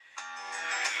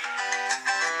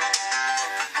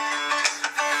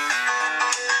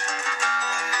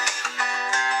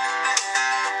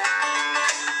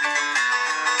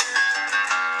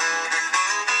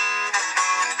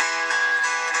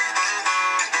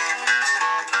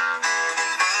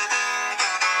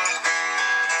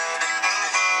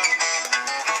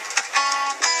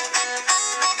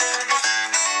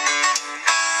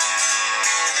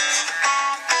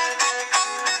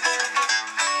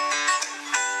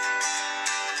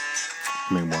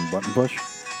I mean, one button push.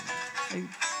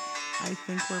 I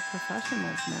think we're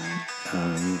professionals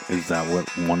now. Is that what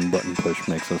one button push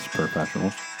makes us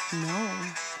professionals? No.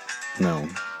 No.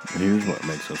 Here's what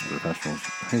makes us professionals.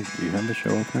 Hey, do you have the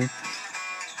show opening?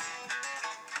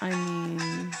 I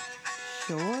mean,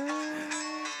 sure.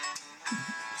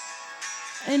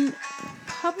 And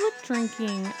public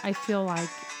drinking, I feel like,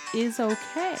 is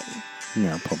okay.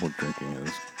 Yeah, public drinking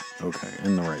is okay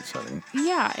in the right setting.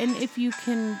 Yeah, and if you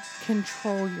can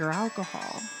control your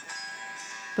alcohol.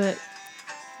 But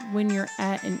when you're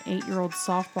at an 8-year-old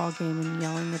softball game and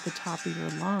yelling at the top of your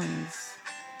lungs,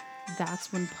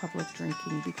 that's when public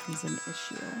drinking becomes an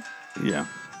issue. Yeah.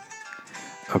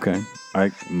 Okay.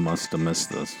 I must have missed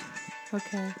this.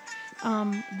 Okay.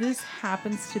 This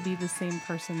happens to be the same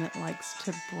person that likes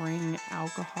to bring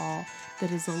alcohol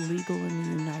that is illegal in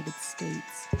the United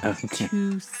States Okay.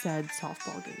 to said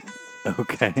softball games.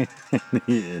 Okay.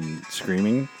 And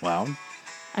screaming loud?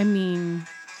 I mean,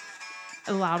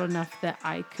 loud enough that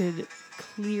I could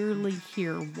clearly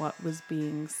hear what was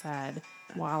being said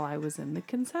while I was in the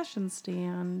concession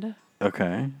stand.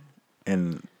 Okay.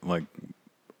 And like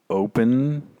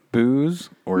open booze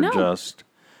or No. just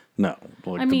no?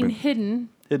 Like I mean, hidden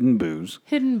hidden booze.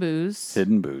 booze.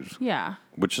 Hidden booze. Yeah.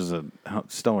 Which is a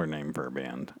stellar name for a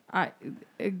band.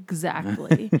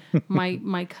 Exactly.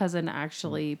 My cousin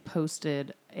actually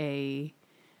posted a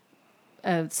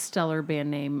stellar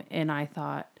band name, and I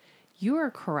thought, you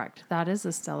are correct. That is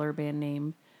a stellar band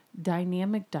name.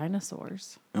 Dynamic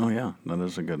Dinosaurs. Oh yeah, that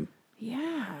is a good.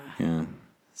 Yeah. Yeah.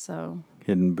 So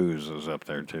Hidden booze is up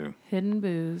there too. Hidden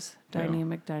Booze,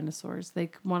 Dynamic Dinosaurs.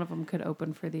 One of them could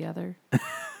open for the other.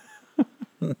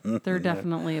 They're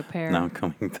definitely a pair. Now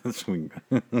coming this week.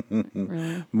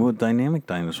 Really? Well, Dynamic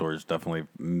Dinosaurs definitely.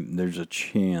 There's a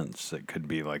chance it could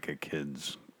be like a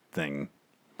kids thing.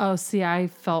 Oh, see, I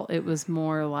felt it was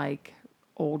more like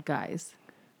old guys.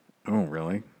 Oh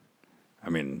really?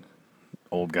 I mean,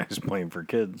 old guys playing for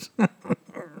kids.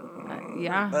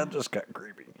 Yeah. That just got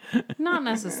creepy. Not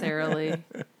necessarily.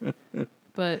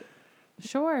 But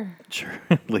sure. Sure.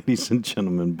 Ladies and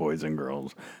gentlemen, boys and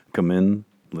girls, come in,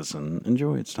 listen,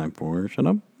 enjoy. It's time for Shut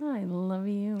Up. I love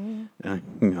you. I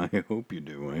hope you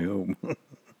do. I hope.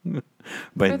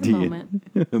 By For the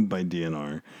moment. by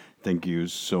DNR. Thank you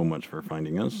so much for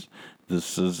finding us.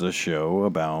 This is a show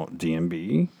about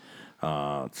DMB,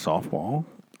 softball.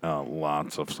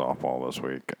 Lots of softball this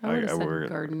week. I would have said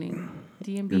gardening.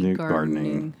 DMB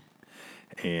gardening.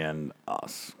 And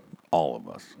us, all of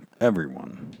us,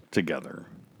 everyone together.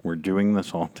 We're doing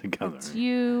this all together. It's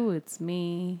you, it's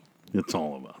me. It's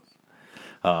all of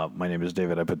us. My name is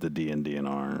David. I put the D in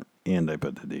DNR, and I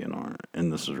put the DNR.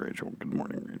 And this is Rachel. Good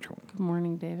morning, Rachel. Good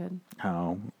morning, David.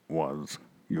 How was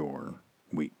your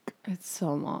week? It's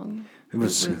so long. It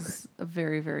was a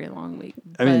very, very long week.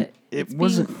 I mean, but it it's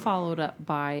wasn't being followed up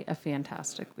by a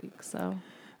fantastic week. So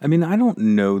I mean, I don't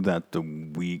know that the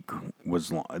week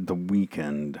was long. The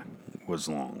weekend was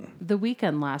long. the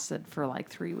weekend lasted for like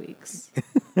 3 weeks.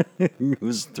 It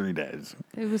was 3 days.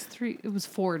 It was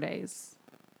 4 days.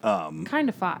 Kind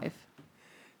of 5.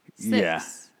 6. Yeah.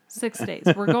 6 days.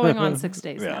 We're going on 6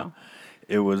 days Yeah. now.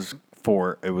 It was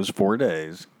 4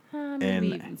 days. Maybe And-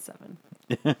 even 7.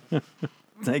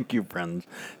 Thank you, friends.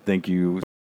 Thank you.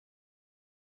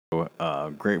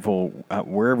 Grateful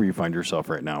wherever you find yourself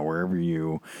right now, wherever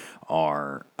you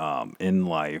are in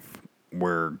life.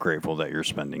 We're grateful that you're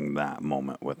spending that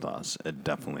moment with us. It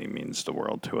definitely means the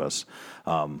world to us.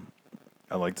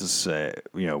 I like to say,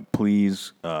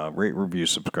 please rate, review,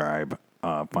 subscribe.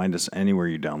 Find us anywhere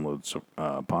you download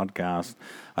podcast,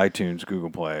 iTunes,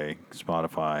 Google Play,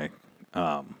 Spotify.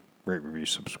 Rate, review,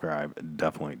 subscribe. It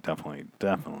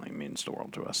definitely means the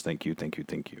world to us. Thank you.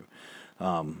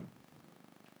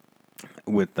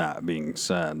 With that being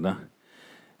said,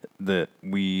 that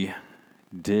we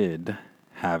did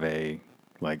have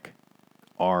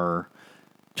our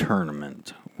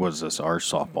tournament was this our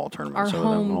softball tournament, Our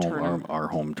home tournament. Our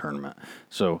home tournament.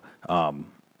 So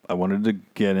I wanted to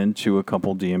get into a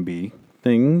couple DMB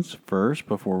things first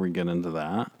before we get into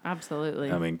that.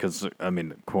 Absolutely. I mean, because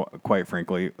quite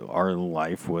frankly, our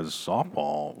life was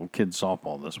softball, kids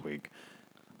softball this week.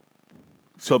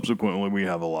 Subsequently, we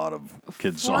have a lot of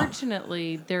kids softball.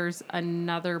 Fortunately, there's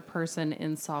another person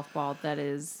in softball that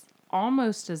is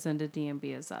almost as into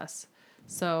DMB as us.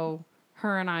 So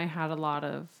her and I had a lot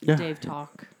of Dave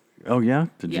talk. Oh yeah,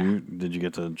 did Yeah. you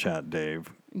get to chat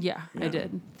Dave? Yeah, I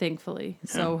did, thankfully.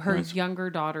 So her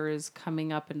younger daughter is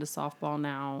coming up into softball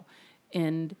now,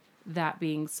 and that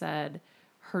being said,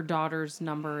 her daughter's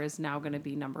number is now going to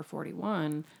be number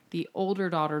 41. The older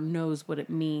daughter knows what it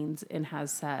means and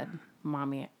has said,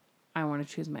 "Mommy, I want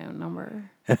to choose my own number.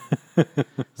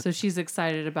 So she's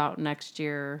excited about next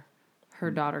year. Her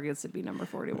daughter gets to be number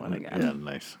 41 again. Yeah,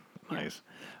 nice.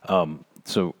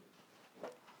 So,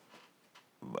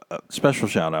 special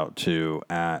shout out to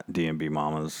at DMB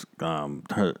Mamas.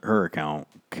 Her account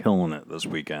killing it this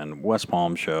weekend. West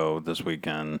Palm show this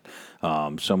weekend.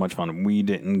 So much fun. We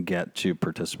didn't get to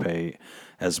participate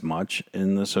as much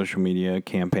in the social media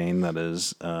campaign that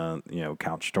is,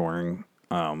 couch touring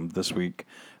this week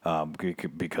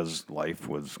because life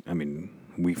was. I mean,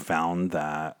 we found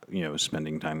that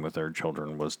spending time with our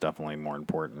children was definitely more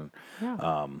important.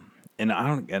 Yeah. And I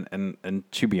don't,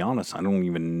 and to be honest, I don't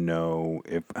even know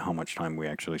how much time we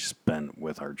actually spent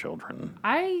with our children.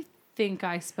 I think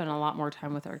I spent a lot more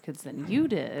time with our kids than you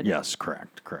did. Yes,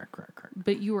 correct.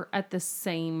 But you were at the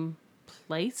same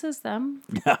place as them.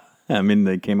 Yeah, I mean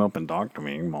they came up and talked to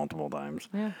me multiple times.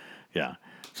 Yeah. Yeah.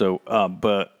 So,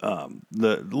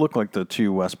 looked like the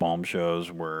two West Palm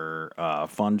shows were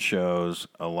fun shows.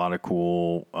 A lot of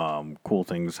cool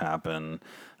things happen.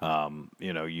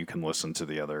 You can listen to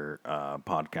the other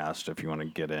podcast if you want to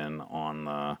get in on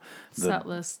the Set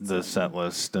lists. the set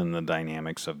list and the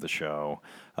dynamics of the show.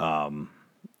 The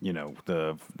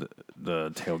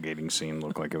tailgating scene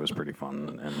looked like it was pretty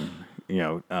fun, and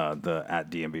the at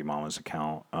DMB Mama's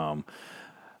account.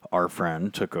 Our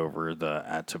friend took over the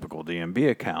at typical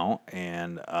DMB account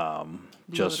and and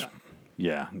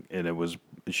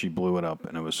she blew it up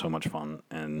and it was so much fun,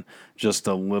 and just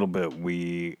a little bit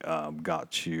we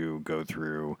got to go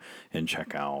through and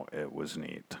check out. It was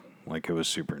neat, like it was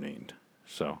super neat.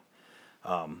 So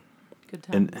good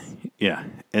times.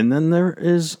 And then there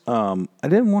is I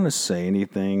didn't want to say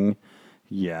anything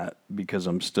yet because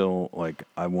I'm still like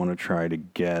I want to try to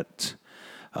get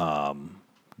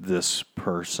this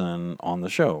person on the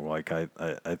show. Like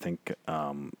I think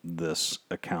this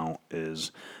account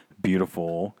is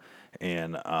beautiful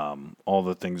and all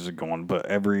the things are going. But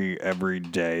every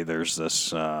day there's this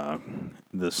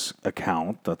this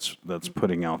account that's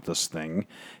putting out this thing,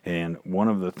 and one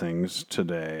of the things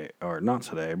today, or not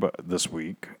today, but this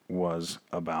week was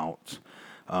about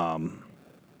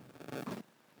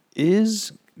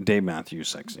is Dave Matthews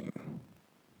sexy?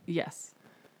 Yes.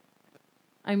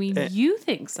 I mean, you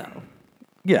think so.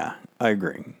 Yeah, I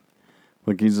agree.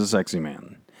 Like, he's a sexy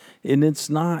man. And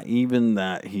it's not even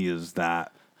that he is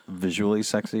that visually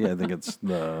sexy. I think it's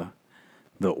the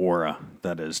aura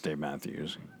that is Dave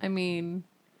Matthews. I mean,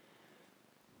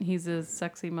 he's a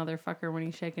sexy motherfucker when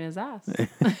he's shaking his ass.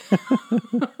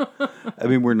 I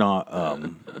mean, we're not...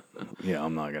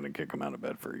 I'm not going to kick him out of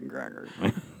bed for eating crackers.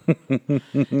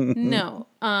 No.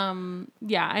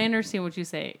 Yeah, I understand what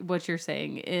you're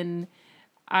saying. And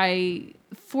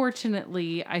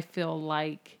fortunately, I feel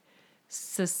like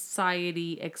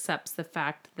society accepts the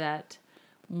fact that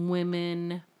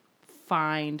women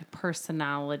find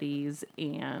personalities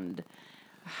and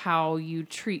how you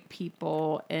treat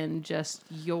people and just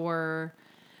your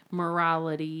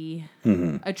morality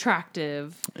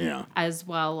attractive, as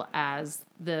well as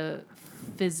the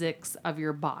physics of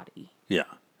your body. Yeah.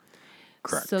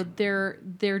 Correct. So there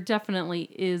definitely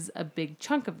is a big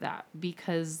chunk of that,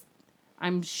 because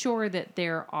I'm sure that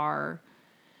there are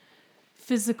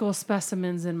physical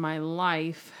specimens in my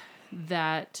life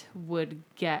that would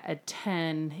get a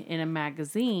 10 in a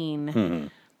magazine,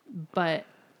 but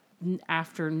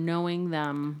after knowing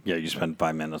them... Yeah, you spend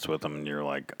 5 minutes with them and you're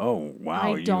like, oh,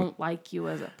 wow. I don't like you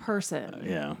as a person.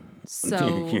 Yeah.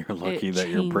 So you're lucky that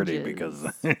you're pretty because...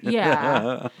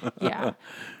 yeah.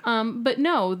 But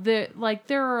no,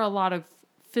 there are a lot of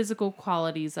physical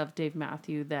qualities of Dave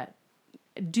Matthews that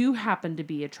do happen to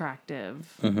be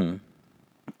attractive.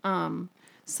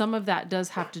 Some of that does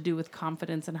have to do with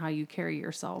confidence and how you carry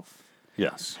yourself.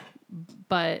 Yes.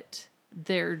 But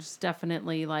there's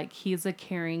definitely, he's a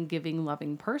caring, giving,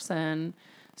 loving person.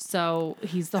 So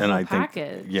he's the whole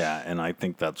package. And I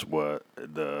think that's what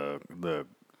the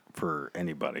for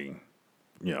anybody,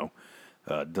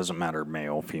 doesn't matter,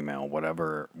 male, female,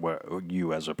 whatever, what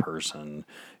you as a person,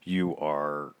 you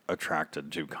are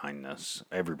attracted to kindness.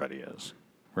 Everybody is.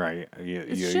 Right?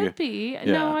 It should be. Yeah.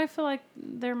 No, I feel like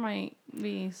there might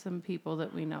be some people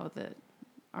that we know that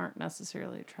aren't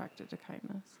necessarily attracted to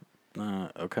kindness.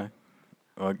 Okay.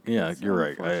 Yeah, you're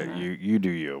right. You do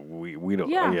you. We don't.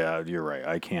 Yeah, you're right.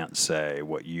 I can't say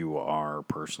what you are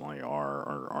personally are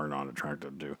or are not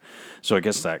attracted to. So I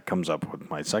guess that comes up with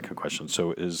my second question.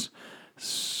 So is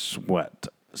sweat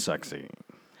sexy?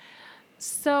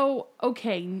 So,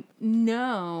 okay,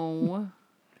 no.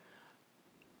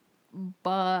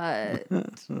 But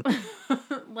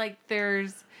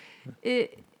there's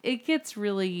it gets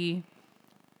really,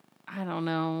 I don't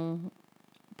know,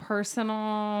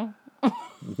 personal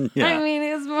Yeah. I mean,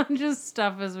 as much as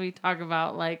stuff as we talk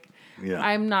about, like, Yeah.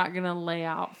 I'm not going to lay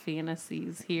out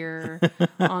fantasies here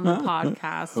on the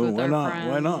podcast with Why our not? friends.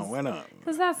 Why not? Why not?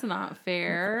 Because that's not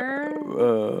fair.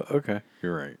 Okay,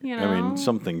 you're right. You I mean, know?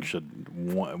 something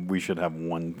we should have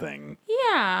one thing.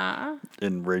 Yeah.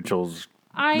 In Rachel's,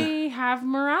 I have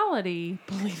morality,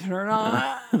 believe it or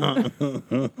not.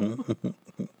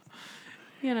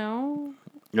 You know?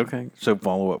 okay. So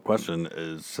follow-up question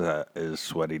is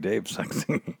Sweaty Dave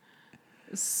sexy?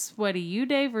 Sweaty you,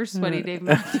 Dave, or Sweaty Dave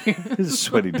Matthews?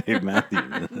 Sweaty Dave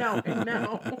Matthews. No.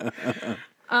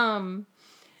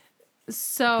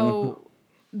 So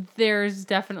there's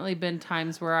definitely been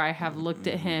times where I have looked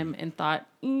at him and thought,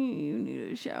 you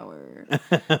need a shower.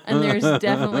 And there's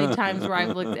definitely times where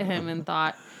I've looked at him and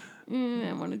thought,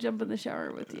 I want to jump in the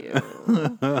shower with you.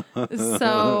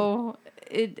 So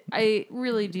it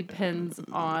really depends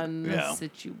on the Yeah.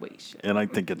 situation. And I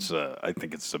think it's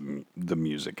the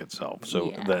music itself.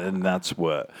 So Yeah. and that's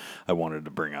what I wanted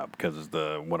to bring up because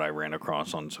what I ran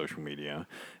across on social media,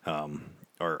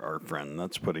 our friend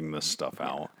that's putting this stuff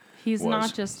out. He's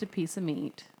not just a piece of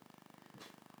meat.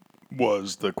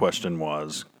 The question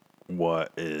was,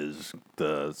 what is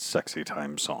the sexy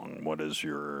time song? What is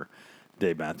your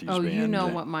Dave Matthews Oh, Band? you know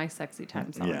what my sexy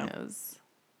time song Yeah. is.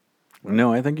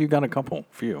 No, I think you got a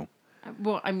few.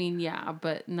 Well, I mean, yeah,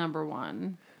 but number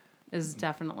one is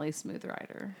definitely Smooth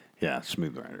Rider. Yeah,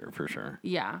 Smooth Rider for sure.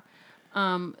 Yeah.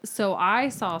 So I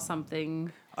saw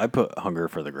something. I put Hunger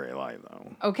for the Gray Light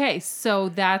though. Okay, so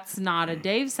that's not a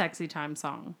Dave sexy time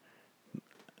song.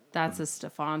 That's a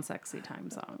Stefan sexy time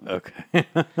song. Okay.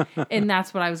 And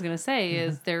that's what I was going to say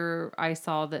is I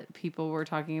saw that people were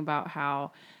talking about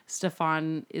how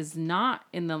Stefan is not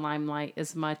in the limelight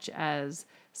as much as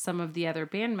some of the other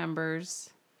band members.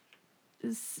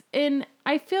 And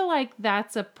I feel like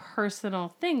that's a personal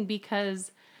thing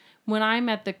because when I'm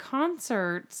at the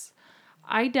concerts,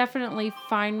 I definitely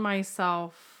find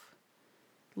myself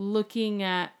looking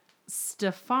at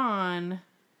Stefan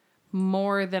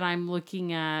more than I'm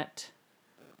looking at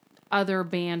other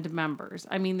band members.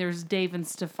 I mean, there's Dave and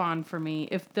Stefan for me.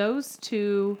 If those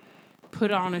two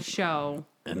put on a show,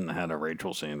 And had a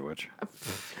Rachel sandwich.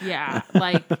 yeah,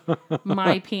 like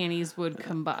my panties would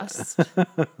combust.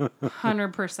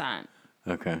 100%.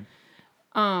 Okay.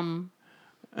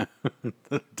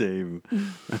 Dave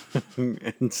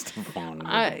and Stefan. with the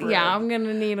bread. Yeah, I'm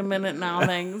gonna need a minute now.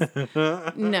 Thanks.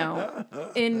 No,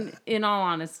 in all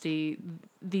honesty,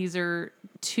 these are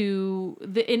two.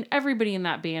 And everybody in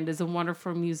that band is a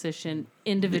wonderful musician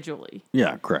individually.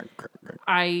 Yeah, correct.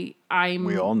 I'm.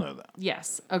 We all know that.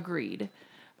 Yes, agreed.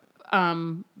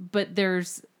 But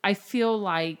I feel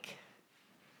like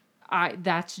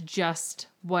that's just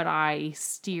what I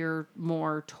steer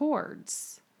more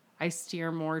towards. I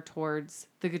steer more towards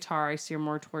the guitar. I steer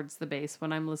more towards the bass.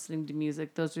 When I'm listening to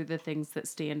music, those are the things that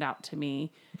stand out to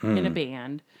me in a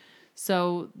band.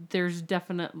 So there's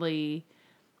definitely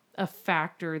a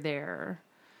factor there.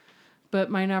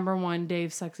 But my number one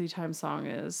Dave Sexy Time song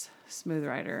is Smooth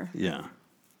Rider. Yeah.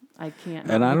 I can't.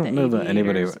 And I beat don't the know that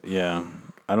anybody, Aviators.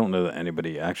 I don't know that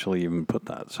anybody actually even put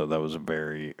that. So that was a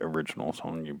very original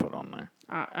song you put on there.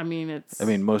 I mean,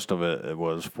 Most of it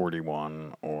was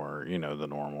 41 or, the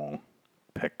normal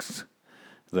picks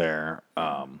there.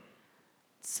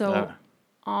 So,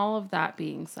 all of that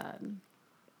being said,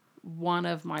 one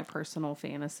of my personal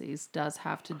fantasies does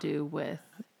have to do with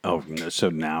Oh, no, so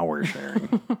now we're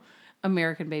sharing.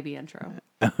 American Baby intro.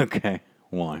 Okay.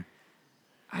 Why?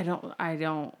 I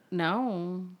don't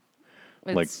know.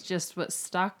 It's Like- just what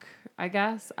stuck, I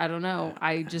guess. I don't know.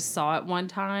 I just saw it one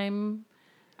time.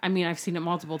 I mean, I've seen it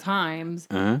multiple times,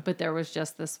 but there was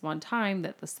just this one time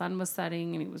that the sun was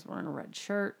setting and he was wearing a red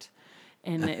shirt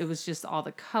and it was just all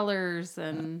the colors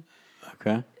and,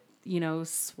 Okay.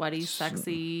 sweaty,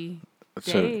 sexy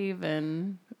So- Dave.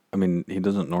 And He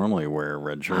doesn't normally wear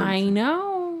red shirts. I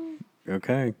know.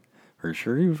 Okay. Are you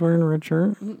sure he was wearing a red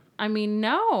shirt? I mean,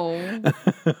 no.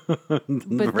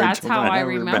 But that's how I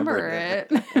remember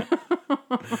it.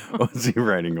 Was he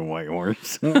riding a white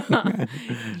horse?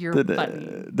 You're Did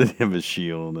funny. he have a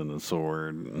shield and a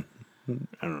sword? I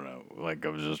don't know. Like, I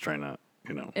was just trying to,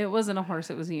 It wasn't a horse,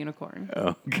 it was a unicorn.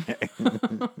 Okay.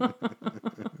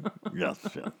 Yes.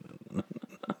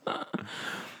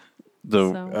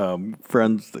 So,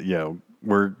 friends,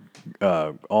 we're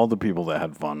all the people that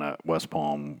had fun at West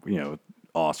Palm.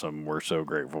 Awesome. We're so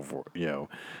grateful for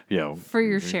For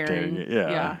your sharing.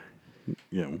 Yeah.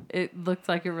 It looked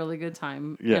like a really good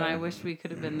time. Yeah. And I wish we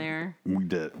could have been there. We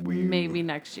did. Maybe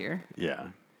next year. Yeah.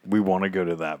 we want to go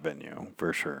to that venue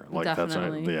for sure. Like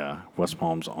Definitely. West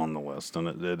Palm's on the list,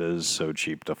 and it is so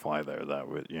cheap to fly there that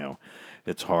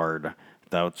it's hard.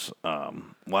 That's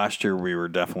last year we were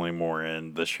definitely more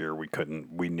in. This year we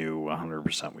couldn't. We knew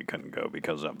 100% we couldn't go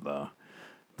because of the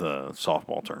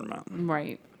softball tournament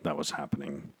Right. that was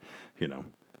happening. You know,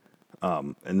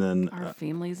 and then Our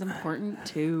family's important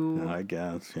too. I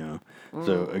guess, yeah.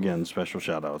 So again, special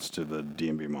shout outs to the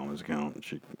DMB Mamas account.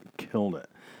 She killed it.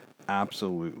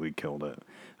 Absolutely killed it.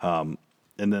 And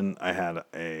then I had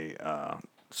a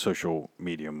social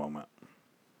media moment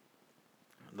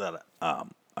that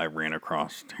I ran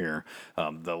across here.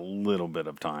 The little bit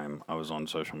of time I was on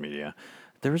social media,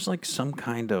 there was like some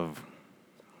kind of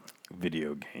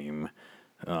video game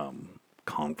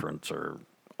conference or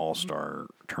all-star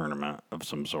tournament of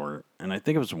some sort, and I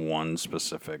think it was one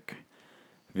specific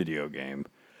video game.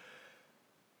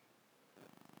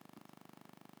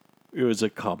 It was a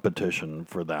competition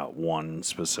for that one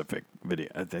specific video.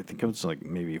 I think it was like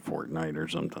maybe Fortnite or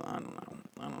something. I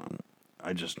don't know.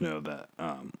 I just know that,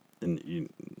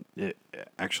 it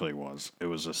actually was. It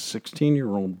was a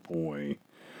 16-year-old boy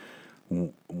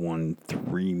won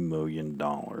 $3 million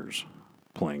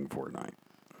playing Fortnite.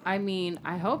 I mean,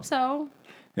 I hope so.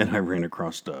 And I ran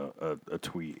across a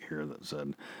tweet here that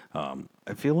said,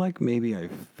 I feel like maybe I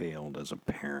failed as a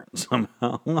parent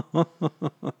somehow.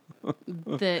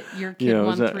 That your kid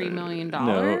won $3 million.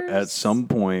 No, at some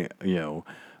point,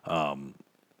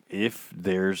 if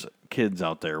there's kids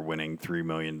out there winning $3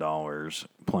 million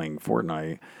playing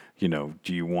Fortnite,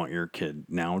 do you want your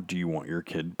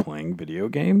kid playing video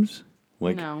games?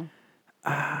 Like, no.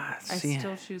 I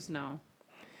still choose no.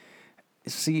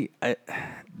 See,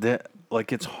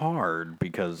 it's hard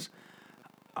because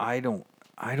I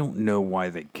don't know why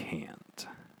they can't.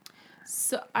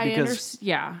 So I Because- understand.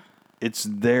 Yeah. It's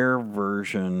their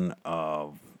version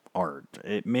of art.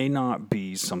 It may not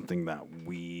be something that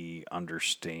we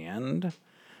understand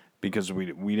because we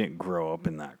didn't grow up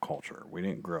in that culture. We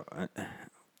didn't grow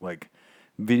like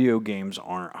video games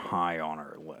aren't high on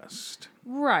our list.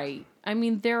 Right. I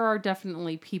mean, there are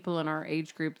definitely people in our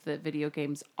age group that video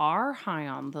games are high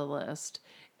on the list.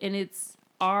 And it's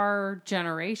our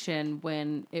generation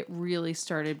when it really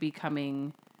started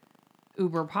becoming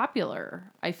uber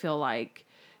popular, I feel like.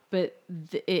 But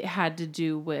it had to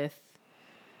do with,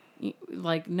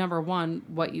 like, number one,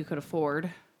 what you could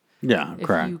afford. Yeah, If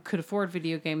correct. you could afford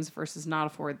video games versus not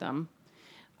afford them.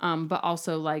 But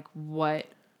also, like, what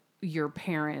your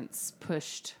parents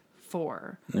pushed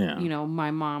for. Yeah.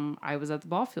 My mom, I was at the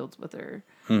ball fields with her.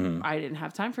 Mm-hmm. I didn't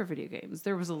have time for video games.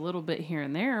 There was a little bit here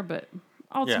and there, but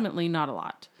ultimately not a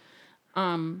lot.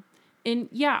 And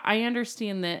yeah, I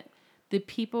understand that the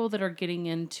people that are getting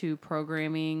into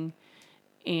programming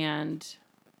and,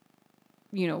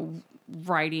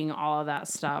 writing all of that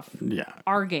stuff Yeah.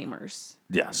 are gamers.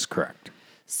 Yes, correct.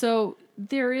 So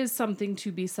there is something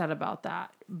to be said about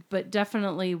that. But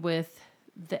definitely with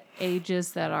the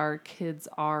ages that our kids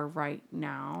are right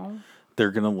now.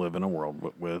 They're going to live in a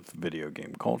world with video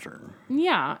game culture.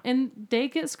 Yeah. And they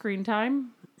get screen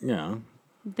time. Yeah.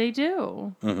 They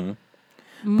do.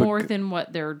 Mm-hmm. More than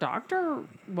what their doctor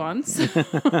wants.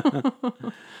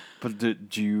 But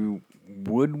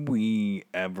would we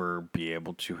ever be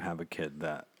able to have a kid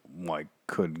that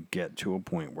could get to a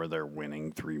point where they're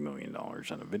winning $3 million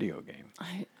in a video game?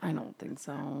 I don't think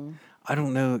so. I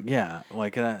don't know. Yeah,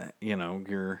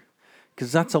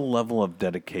 because that's a level of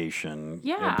dedication.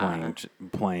 Yeah.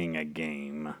 Playing a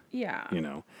game. Yeah.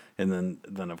 And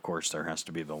then of course there has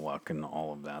to be the luck and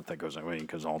all of that goes away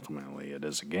because ultimately it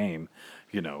is a game.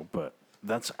 But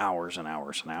that's hours and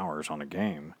hours and hours on a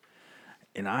game.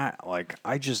 And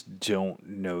I just don't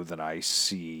know that I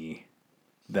see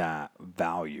that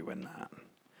value in that,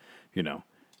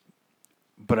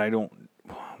 but I don't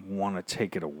want to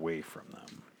take it away from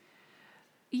them.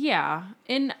 Yeah.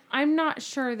 And I'm not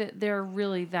sure that they're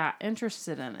really that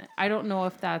interested in it. I don't know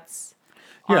if that's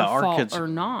our fault kids or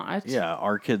not. Yeah,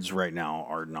 our kids right now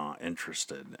are not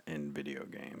interested in video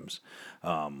games.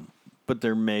 But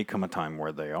there may come a time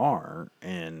where they are,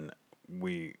 and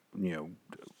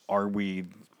are we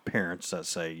parents that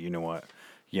say, you know what,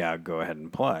 yeah, go ahead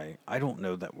and play? I don't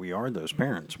know that we are those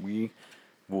parents. We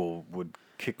would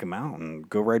kick them out and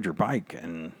go ride your bike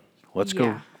and let's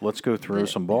go throw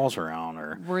some balls around.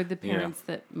 Or we're the parents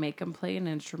that make them play an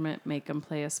instrument, make them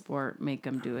play a sport, make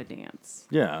them do a dance.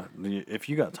 Yeah, if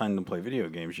you got time to play video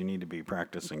games, you need to be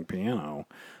practicing piano,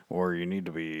 or you need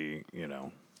to be,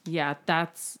 Yeah,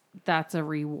 that's a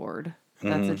reward.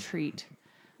 That's a treat.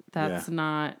 That's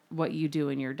not what you do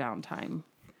in your downtime.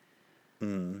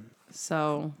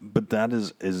 So, But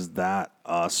is that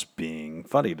us being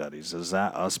fuddy-duddies? Is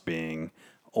that us being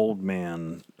old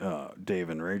man Dave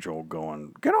and Rachel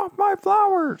going, get off my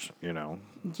flowers, you know?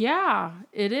 yeah,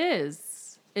 it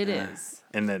is. It is.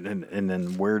 And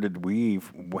then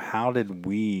how did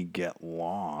we get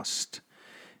lost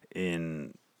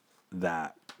in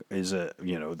that? Is it,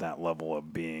 that level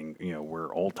of being,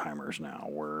 we're old timers now.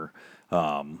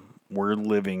 We're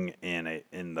living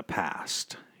in the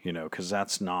past, because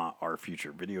that's not our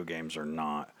future. Video games are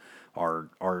not I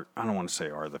don't want to say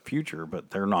are the future,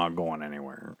 but they're not going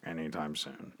anywhere anytime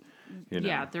soon.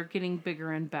 Yeah, they're getting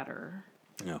bigger and better.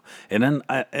 And then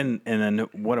and then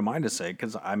what am I to say?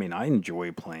 Because I mean, I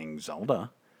enjoy playing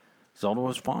Zelda. Zelda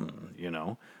was fun,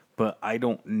 but I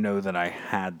don't know that I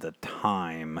had the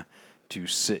time to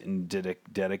sit and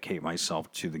dedicate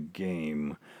myself to the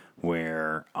game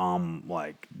where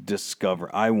like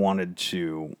I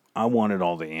wanted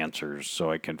all the answers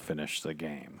so I could finish the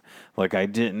game. Like I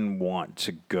didn't want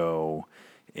to go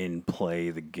and play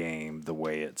the game the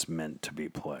way it's meant to be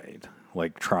played,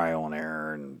 like trial and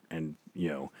error and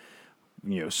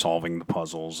solving the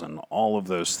puzzles and all of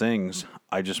those things.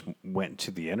 I just went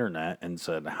to the internet and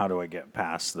said, how do I get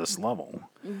past this level?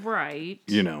 Right.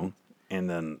 And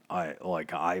then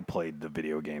I played the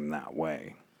video game that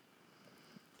way.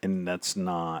 And that's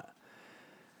not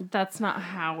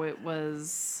how it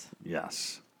was.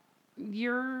 Yes.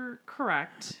 You're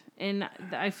correct. And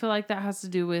I feel like that has to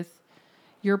do with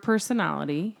your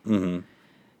personality,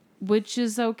 which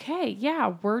is okay.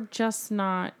 Yeah, we're just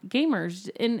not gamers.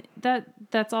 And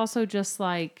that's also just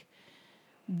like,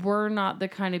 we're not the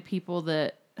kind of people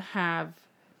that have,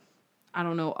 I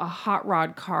don't know, a hot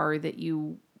rod car that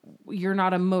you're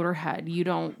not a motorhead. You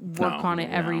don't work on it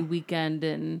every weekend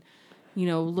and,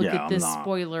 look at this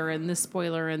spoiler and this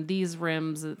spoiler and these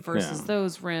rims versus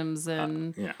those rims.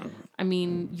 And I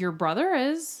mean, your brother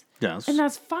is. Yes. And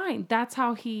that's fine. That's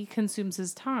how he consumes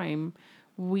his time.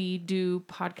 We do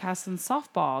podcasts and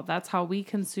softball. That's how we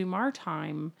consume our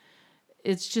time.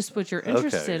 It's just what you're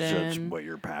interested in. That's what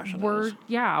your passion is.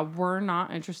 We're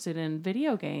not interested in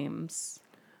video games.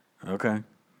 Okay.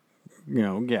 We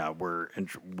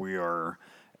are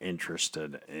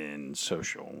interested in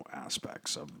social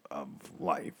aspects of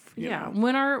life. You know?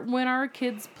 When our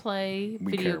kids play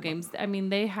video games, I mean,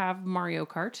 they have Mario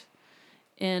Kart,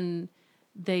 and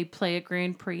they play a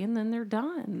Grand Prix, and then they're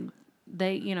done.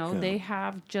 They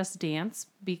have Just Dance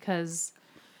because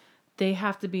they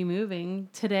have to be moving.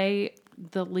 Today,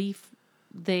 the Leaf,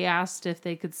 they asked if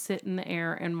they could sit in the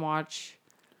air and watch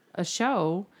a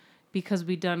show because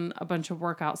we'd done a bunch of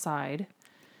work outside.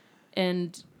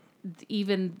 And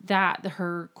even that,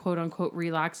 her quote unquote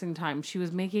relaxing time, she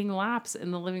was making laps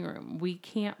in the living room. We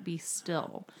can't be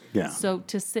still. Yeah. So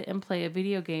to sit and play a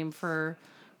video game for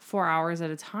 4 hours at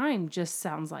a time just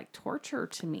sounds like torture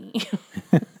to me.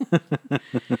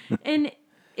 And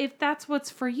if that's what's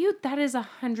for you, that is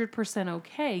 100%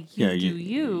 okay. You do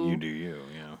you. You do you,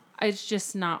 yeah. It's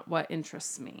just not what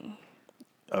interests me.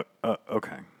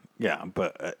 Okay. Yeah,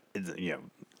 but,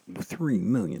 $3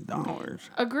 million.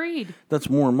 Agreed. That's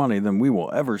more money than we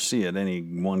will ever see at any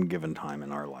one given time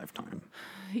in our lifetime.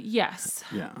 Yes.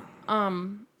 Yeah.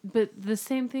 But the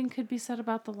same thing could be said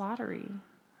about the lottery.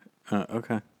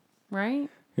 Okay. Right?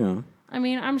 Yeah. I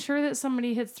mean, I'm sure that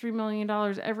somebody hits $3 million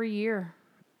every year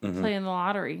playing the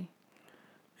lottery.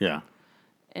 Yeah.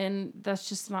 And that's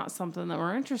just not something that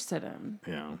we're interested in.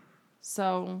 Yeah.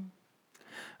 So.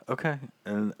 Okay.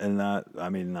 And that, I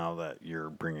mean, now that you're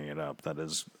bringing it up, that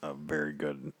is a very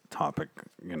good topic,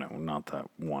 not that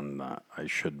one that I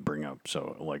should bring up.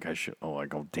 So,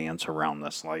 I'll dance around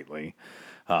this lightly.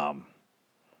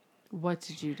 What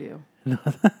did you do?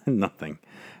 Nothing.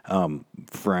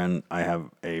 I have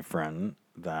a friend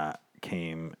that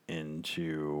came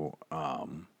into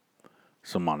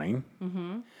some money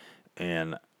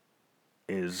and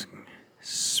is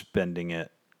spending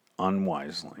it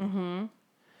unwisely.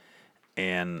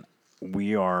 And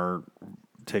we are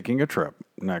taking a trip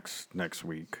next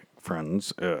week,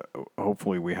 friends.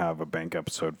 Hopefully we have a bank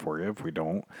episode for you. If we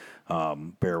don't,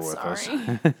 bear with us.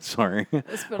 Sorry.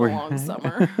 It's been a long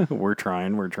summer. We're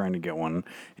trying to get one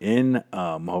in.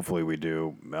 Hopefully we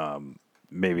do.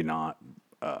 Maybe not.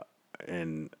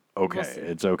 And okay,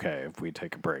 it's okay if we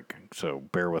take a break. So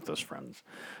bear with us, friends.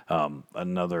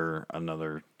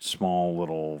 Another small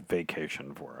little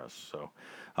vacation for us. So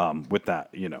with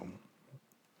that,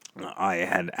 I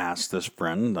had asked this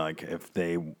friend, like, if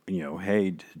they, hey,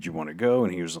 did you want to go?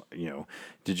 And he was,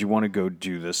 did you want to go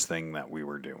do this thing that we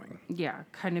were doing? Yeah,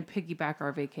 kind of piggyback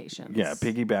our vacations. Yeah,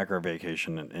 piggyback our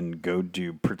vacation and go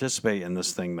participate in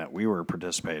this thing that we were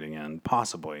participating in,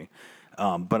 possibly.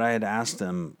 But I had asked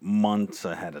him months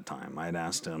ahead of time. I had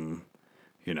asked him,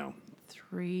 you know,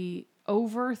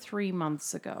 Over 3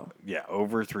 months ago. yeah,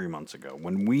 over 3 months ago,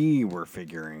 when we were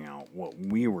figuring out what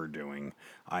we were doing,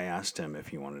 I asked him if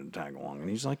he wanted to tag along, and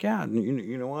he's like, "Yeah,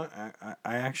 you know what?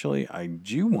 I actually I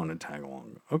do want to tag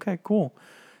along. Okay, cool."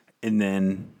 And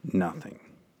then nothing,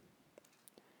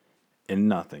 and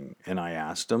nothing, and I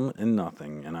asked him, and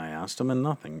nothing, and I asked him, and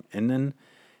nothing, and then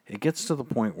it gets to the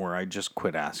point where I just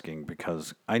quit asking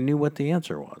because I knew what the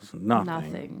answer was.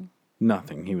 Nothing.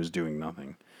 Nothing. He was doing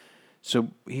nothing. So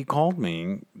he called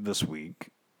me this week,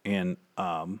 and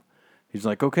he's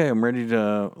like, "Okay, I'm ready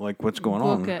to like, what's going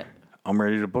on? Book it. I'm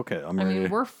ready to book it. I'm I ready." mean,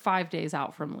 we're 5 days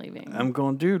out from leaving. I'm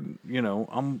going, dude.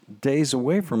 I'm days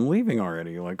away from leaving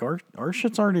already. Like our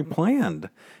shit's already planned.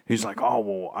 He's like, "Oh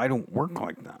well, I don't work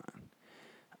like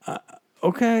that."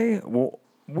 Okay, well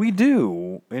we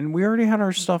do, and we already had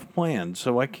our stuff planned,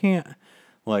 so I can't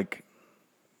like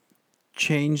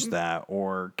change that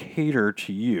or cater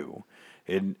to you.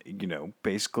 And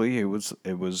basically it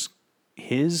was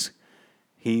his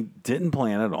he didn't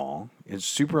plan at all. It's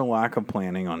super lack of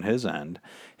planning on his end.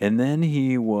 And then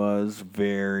he was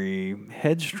very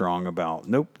headstrong about,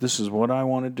 nope, this is what I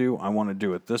want to do. I want to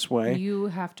do it this way. You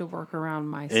have to work around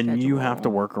my schedule. And you have to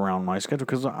work around my schedule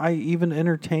because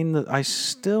I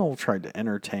still tried to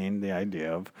entertain the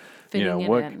idea of, Fitting it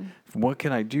in. what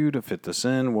can I do to fit this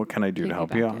in? What can I do to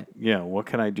help you Piggyback out? it. Yeah, what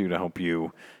can I do to help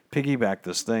you piggyback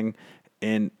this thing?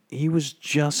 And he was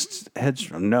just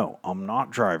headstrong. No, I'm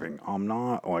not driving. I'm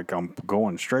not I'm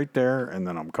going straight there and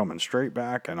then I'm coming straight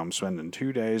back and I'm spending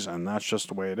 2 days and that's just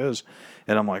the way it is.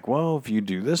 And I'm like, well, if you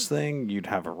do this thing, you'd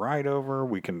have a ride over.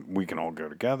 We can all go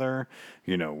together.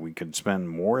 We could spend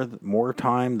more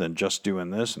time than just doing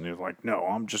this. And he's like, no,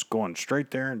 I'm just going straight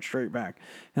there and straight back.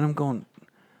 And I'm going,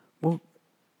 well,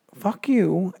 fuck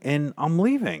you, and I'm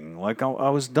leaving. Like I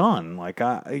was done. Like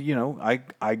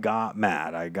I got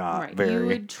mad. I got Right. very. You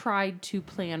had tried to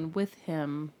plan with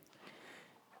him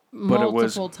But it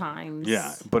was multiple times.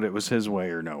 Yeah, but it was his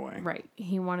way or no way. Right.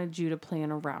 He wanted you to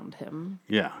plan around him.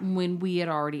 Yeah. When we had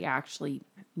already actually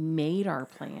made our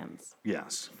plans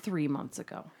Yes. 3 months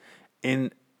ago.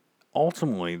 And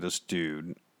ultimately, this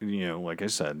dude, like I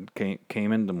said,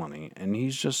 came into money, and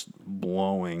he's just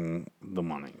blowing the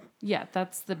money. Yeah,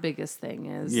 that's the biggest thing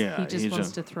is Yeah, he just he's wants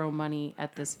just- to throw money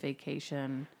at this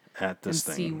vacation At this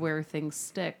and thing. see where things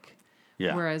stick.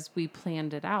 Yeah. Whereas we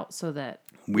planned it out so that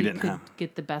We didn't could have-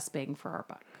 get the best bang for our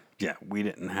buck. Yeah, we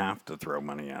didn't have to throw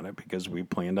money at it because we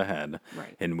planned ahead,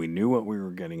 Right. and we knew what we were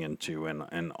getting into,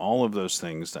 and all of those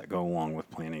things that go along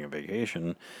with planning a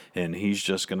vacation. And he's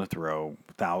just going to throw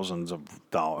thousands of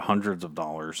dollars, hundreds of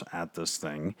dollars at this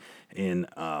thing, and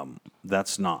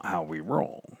that's not how we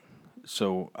roll.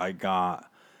 So I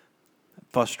got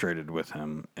frustrated with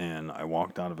him, and I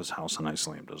walked out of his house and I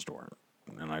slammed his door,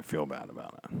 and I feel bad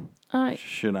about it.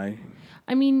 Should I?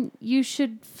 I mean, you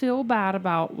should feel bad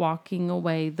about walking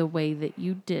away the way that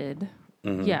you did.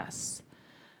 Mm-hmm. Yes.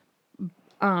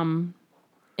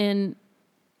 And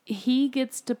he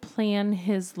gets to plan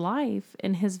his life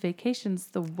and his vacations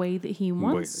the way that he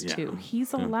wants yeah. to.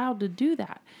 He's allowed to do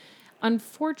that.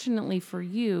 Unfortunately for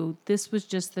you, this was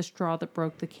just the straw that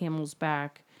broke the camel's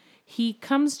back. He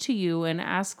comes to you and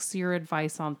asks your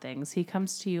advice on things. He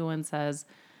comes to you and says,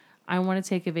 I want to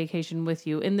take a vacation with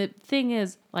you. And the thing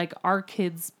is, like, our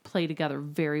kids play together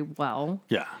very well.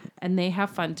 Yeah. And they have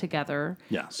fun together.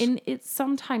 Yes. And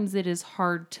sometimes it is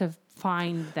hard to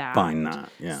find that. Find that,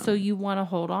 yeah. So you want to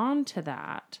hold on to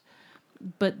that.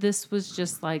 But this was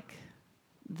just like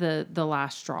the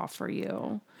last straw for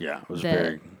you. Yeah, it was That,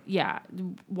 very. yeah.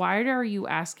 Why are you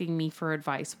asking me for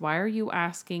advice? Why are you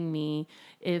asking me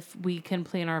if we can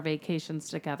plan our vacations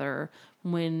together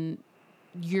when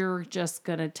you're just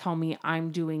going to tell me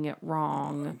I'm doing it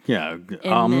wrong? Yeah,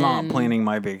 I'm not then- planning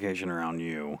my vacation around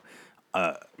you,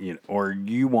 or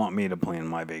you want me to plan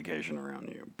my vacation around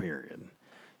you, period.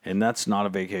 And that's not a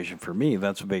vacation for me.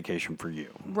 That's a vacation for you.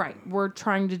 Right. We're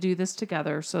trying to do this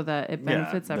together so that it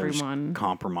benefits there's everyone.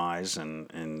 Compromise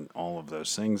and all of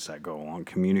those things that go along.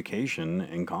 Communication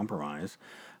and compromise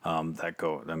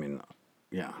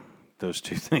those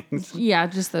two things. Yeah,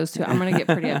 just those two. I'm going to get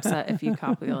pretty upset if you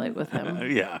copulate with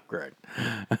him. Yeah, great.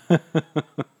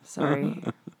 Sorry.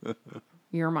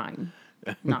 You're mine.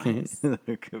 Not his.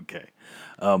 Okay.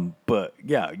 But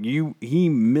yeah, he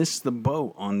missed the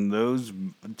boat on those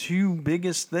two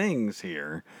biggest things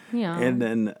here. Yeah. And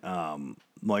then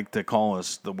to call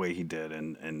us the way he did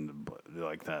and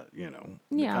like that,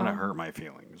 Yeah. kind of hurt my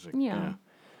feelings. Like, Yeah.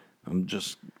 I'm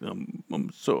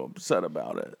so upset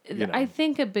about it. I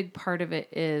think a big part of it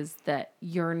is that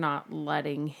you're not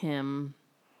letting him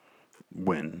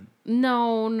win.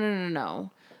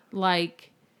 No.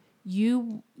 Like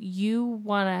you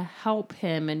want to help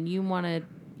him and you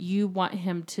want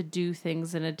him to do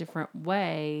things in a different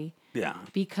way Yeah.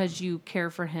 because you care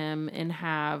for him and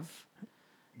have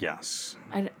Yes.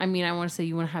 I mean, I want to say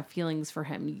you want to have feelings for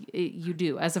him. You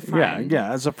do as a Yeah. friend.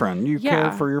 Yeah. As a friend, you care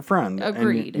Yeah. for your friend.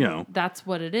 Agreed. And, That's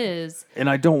what it is. and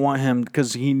I don't want him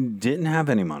because he didn't have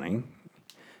any money.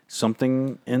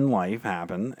 Something in life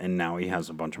happened, and now he has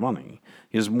a bunch of money.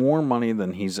 He has more money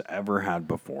than he's ever had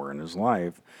before in his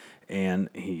life, and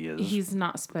He's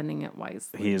not spending it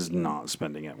wisely. he is not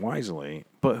spending it wisely.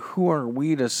 But who are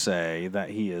we to say that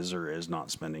he is or is not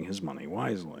spending his money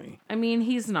wisely? I mean,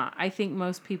 he's not. I think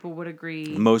most people would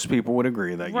agree. Most people would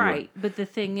agree that Right. But the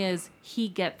thing is, he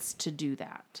gets to do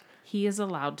that. He is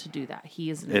allowed to do that. He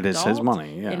is an It is adult. his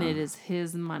money, yeah. And it is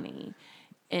his money.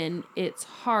 And it's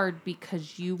hard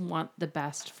because you want the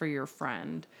best for your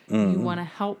friend. You want to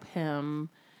help him,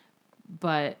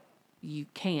 but you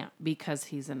can't because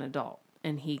he's an adult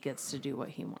and he gets to do what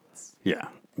he wants. Yeah,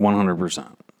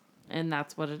 100%. And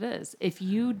that's what it is. If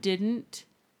you didn't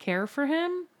care for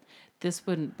him, this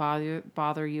wouldn't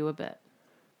bother you a bit.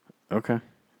 Okay.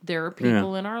 There are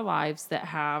people in our lives that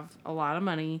have a lot of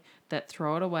money that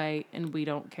throw it away and we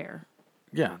don't care.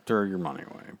 Yeah, throw your money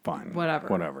away. Fine.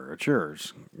 Whatever. It's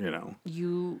yours,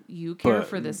 You care But,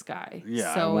 for this guy.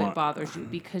 yeah, So I it want- bothers you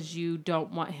because you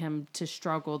don't want him to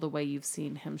struggle the way you've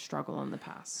seen him struggle in the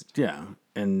past. Yeah,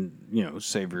 and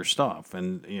save your stuff,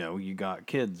 and you got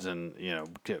kids, and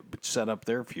to set up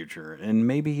their future, and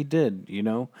maybe he did.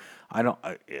 I don't.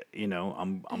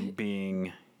 I'm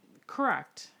being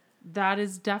Correct. That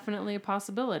is definitely a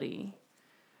possibility.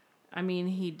 I mean,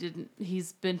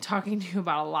 he's been talking to you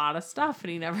about a lot of stuff and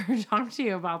he never talked to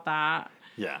you about that.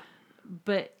 yeah.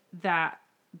 But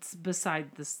that's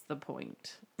beside the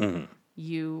point. Mm-hmm.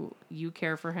 You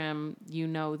care for him. You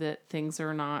know that things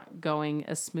are not going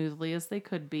as smoothly as they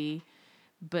could be.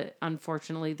 But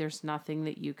unfortunately, there's nothing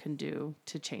that you can do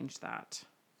to change that.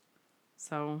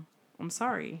 So, I'm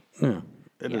sorry. Yeah,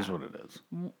 it is Yeah. what it is.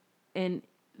 And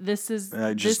this is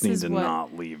I just this need is to what,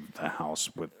 not leave the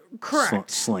house with correct.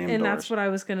 slam And doors. that's what I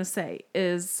was going to say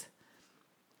is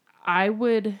I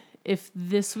would, if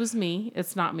this was me,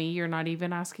 it's not me. You're not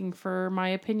even asking for my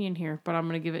opinion here, but I'm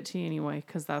going to give it to you anyway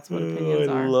because that's what opinions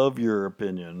I are. love your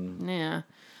opinion. Yeah.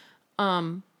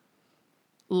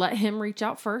 Let him reach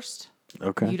out first.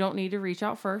 Okay. You don't need to reach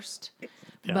out first.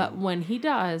 Yeah. But when he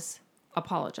does,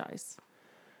 apologize.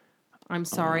 I'm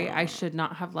sorry. I should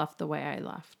not have left the way I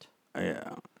left.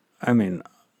 Yeah. I mean,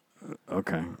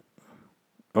 okay.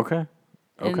 Okay.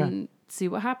 Okay. And see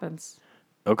what happens.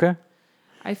 Okay.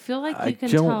 I feel like you I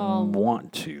can don't tell.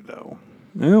 want to, though.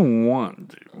 I don't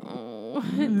want to. Oh,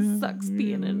 it sucks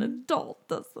being an adult,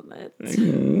 doesn't it? I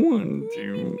don't want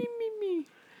to. Me.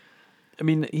 I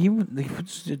mean, he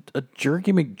was a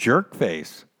jerky McJerk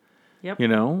face. Yep. You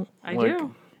know? I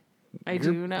do. I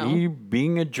do know. He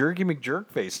being a jerky McJerk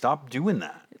face. Stop doing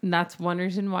that. And that's one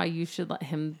reason why you should let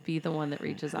him be the one that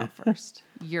reaches out first.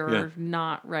 You're Yeah.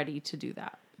 not ready to do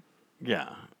that. Yeah.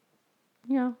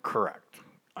 Yeah. Correct.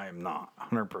 I am not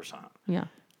 100%. Yeah.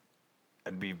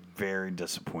 I'd be very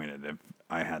disappointed if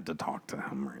I had to talk to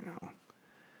him right now.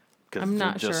 'Cause I'm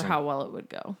not just- sure how well it would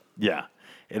go. Yeah.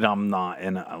 And I'm not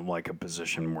in a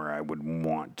position where I would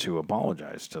want to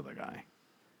apologize to the guy.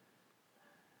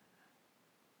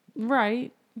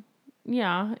 Right.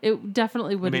 Yeah. It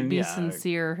definitely wouldn't be yeah,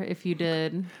 sincere if you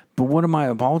did. But what am I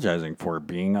apologizing for?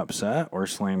 Being upset or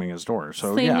slamming his door?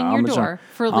 So Slamming yeah, your I'm door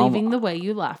for leaving the way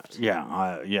you left.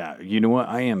 Yeah, yeah. You know what?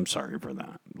 I am sorry for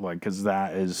that. Because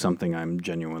that is something I'm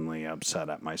genuinely upset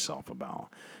at myself about.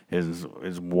 Is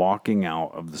walking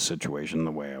out of the situation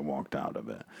the way I walked out of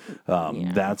it.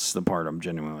 Yeah. That's the part I'm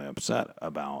genuinely upset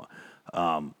about.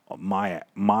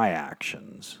 My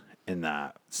actions in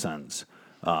that sense.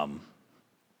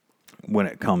 When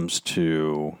it comes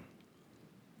to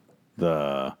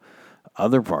the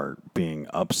other part, being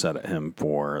upset at him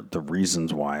for the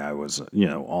reasons why I was,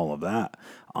 all of that,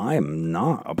 I'm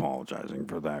not apologizing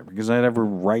for that because I had every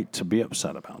right to be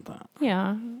upset about that.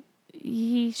 Yeah.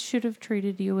 He should have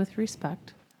treated you with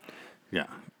respect. Yeah.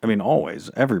 I mean, always,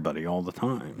 everybody, all the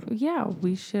time. Yeah,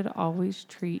 we should always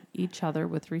treat each other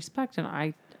with respect. And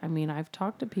I mean, I've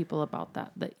talked to people about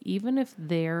that even if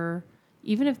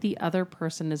the other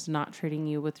person is not treating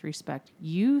you with respect,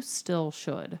 you still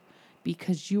should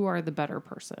because you are the better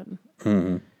person.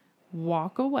 Mm-hmm.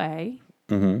 Walk away,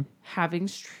 having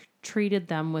treated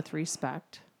them with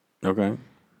respect. Okay.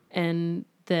 And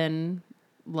then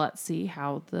let's see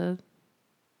how the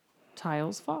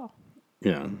tiles fall.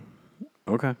 Yeah.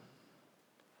 Okay.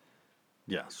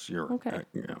 Yes, you're Okay.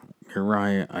 you're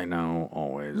right. I know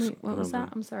always. Wait, what was that?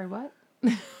 I'm sorry, what?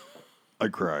 I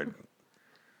cried.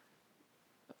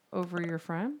 Over your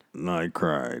friend? No, I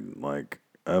cried like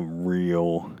a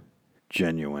real,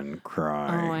 genuine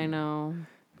cry. Oh, I know.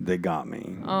 They got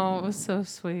me. Oh, it was so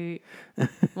sweet.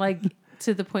 Like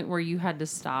to the point where you had to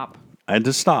stop. I had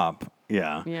to stop.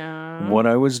 Yeah. Yeah. What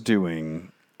I was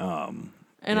doing.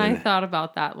 And I thought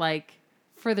about that. Like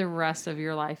for the rest of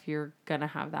your life, you're going to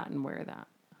have that and wear that.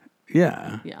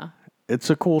 Yeah. Yeah. It's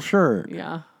a cool shirt.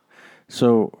 Yeah.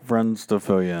 So, friends, to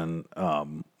fill you in,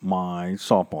 my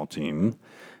softball team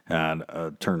had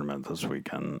a tournament this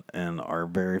weekend, and our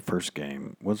very first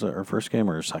game was it our first game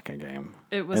or our second game?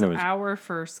 It was, And our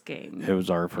first game. It was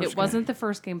our first. It wasn't the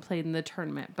first game played in the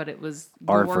tournament, but it was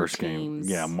our your first team's.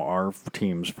 game. Yeah, our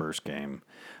team's first game.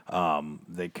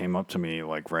 They came up to me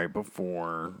like right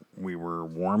before we were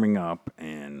warming up,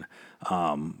 and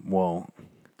well,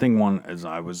 thing one is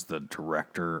I was the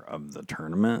director of the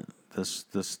tournament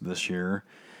this year,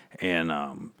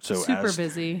 and so Super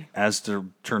busy. as the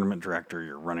tournament director,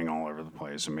 you're running all over the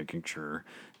place and making sure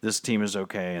this team is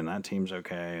okay and that team's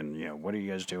okay, and what are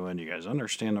you guys doing? You guys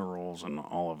understand the rules and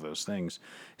all of those things.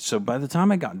 So by the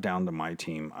time I got down to my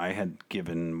team, I had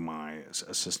given my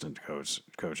assistant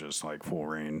coaches like full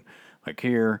reign. Like,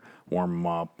 here, warm them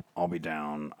up. I'll be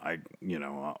down.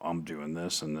 I'm doing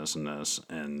this and this and this,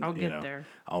 and I'll get there.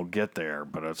 I'll get there,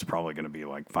 but it's probably going to be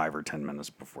like 5 or 10 minutes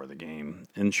before the game.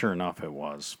 And sure enough, it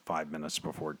was 5 minutes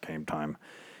before game time,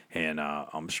 and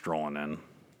I'm strolling in,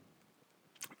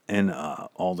 and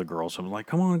all the girls are like,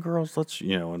 "Come on, girls, let's,"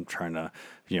 I'm trying to,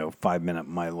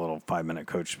 my little 5 minute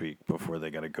coach speak before they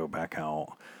got to go back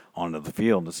out onto the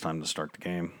field. It's time to start the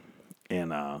game,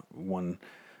 and one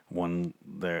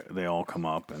they all come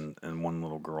up, and one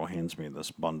little girl hands me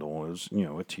this bundle. It was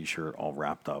a T-shirt all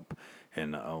wrapped up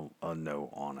and a note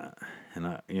on it,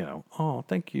 and oh,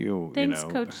 thank you. Thanks,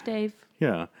 Coach Dave.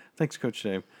 Yeah, thanks, Coach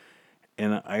Dave.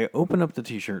 And I open up the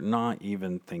T-shirt, not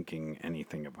even thinking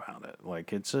anything about it.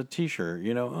 Like, it's a T-shirt,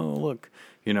 oh, look,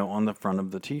 on the front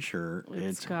of the T-shirt,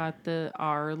 It's got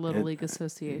our Little League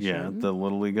Association. Yeah, the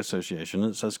Little League Association.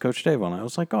 It says Coach Dave on it. I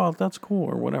was like, oh, that's cool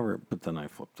or whatever. But then I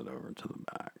flipped it over to the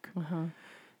back.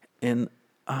 And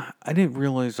I didn't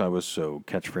realize I was so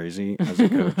catchphrasy as a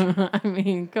coach. I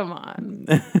mean, come on.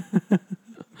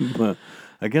 But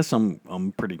I guess I'm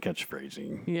pretty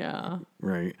catchphrasy. Yeah.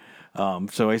 Right.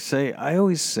 So I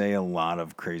always say a lot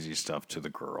of crazy stuff to the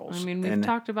girls. I mean, we've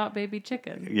talked about baby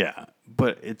chicken. Yeah,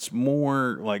 but it's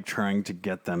more like trying to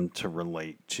get them to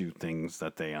relate to things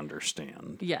that they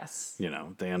understand. Yes.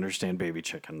 They understand baby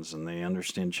chickens, and they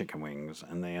understand chicken wings,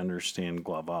 and they understand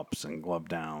glove ups and glove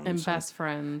downs. And best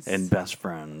friends. And best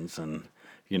friends. And,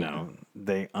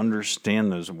 they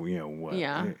understand those,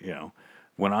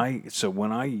 When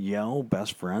I yell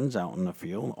best friends out in the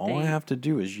field, all I have to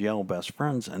do is yell best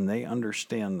friends, and they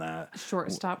understand that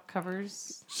shortstop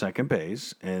covers second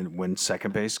base, and when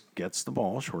second base gets the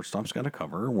ball, shortstop's got to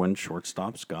cover. When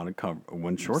shortstop's got to cover,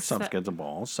 when shortstop gets the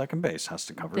ball, second base has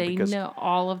to cover. They know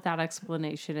all of that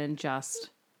explanation in just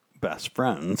best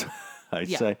friends.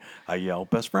 I yell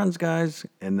best friends, guys,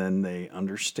 and then they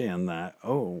understand that,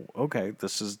 oh, okay,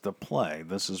 this is the play.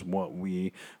 This is what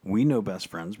we know best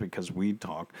friends because we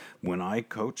talk. When I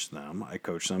coach them,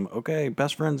 okay,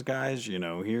 best friends, guys,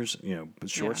 here's,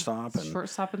 shortstop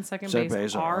and second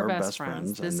base are best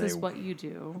friends. This is what you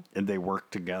do. And they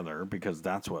work together because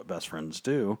that's what best friends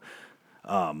do.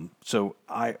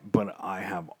 But I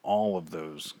have all of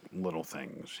those little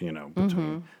things,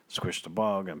 between squish the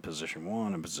bug and position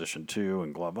 1 and position 2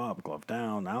 and glove up, glove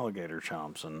down, alligator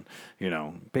chomps and,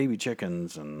 baby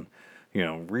chickens and,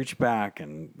 reach back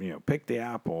and, pick the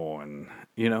apple and,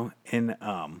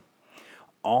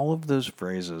 all of those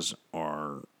phrases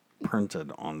are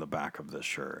printed on the back of this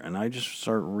shirt. And I just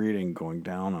start reading, going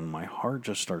down, and my heart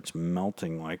just starts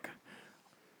melting like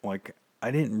I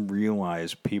didn't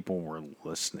realize people were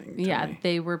listening to me. Yeah,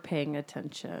 they were paying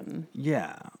attention.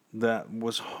 Yeah, that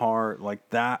was hard. Like,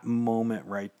 that moment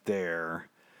right there,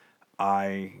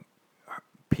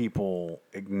 people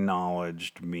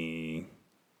acknowledged me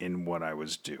in what I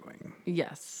was doing.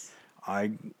 Yes.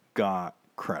 I got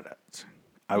credit.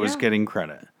 I was getting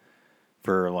credit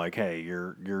for, like, hey,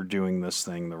 you're doing this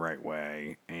thing the right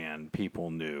way, and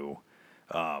people knew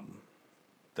that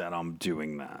I'm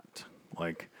doing that.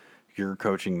 Like, you're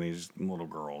coaching these little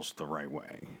girls the right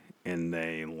way, and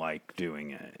they like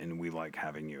doing it, and we like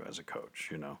having you as a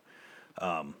coach, and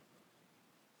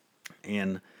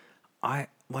I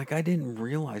didn't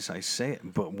realize I say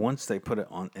it, but once they put it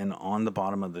on the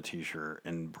bottom of the T-shirt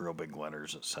in real big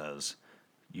letters, it says,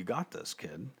 "You got this,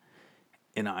 kid."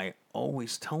 And I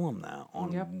always tell them that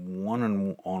on Yep.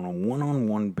 on a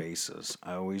one-on-one basis.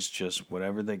 I always just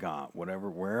whatever they got,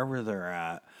 wherever they're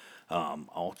at,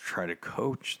 I'll try to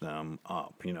coach them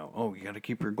up. Oh, you got to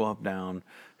keep your glove down.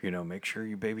 Make sure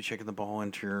you baby chicken the ball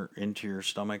into your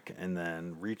stomach, and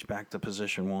then reach back to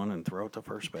position one and throw it to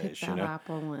first Pick base. that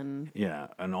apple and Yeah,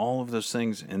 and all of those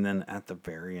things, and then at the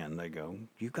very end, I go,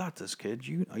 "You got this, kid.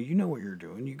 You know what you're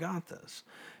doing. You got this."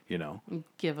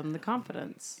 give them the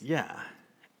confidence. Yeah.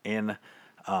 And,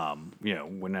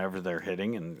 whenever they're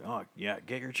hitting and, oh, yeah,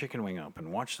 get your chicken wing up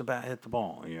and watch the bat hit the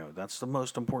ball. That's the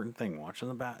most important thing, watching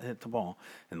the bat hit the ball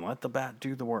and let the bat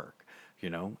do the work,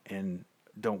 and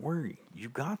don't worry, you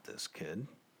got this, kid.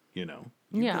 You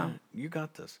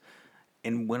got this.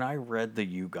 And when I read the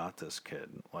 "You got this, kid,"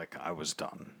 like I was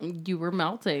done. You were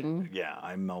melting. Yeah,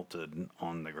 I melted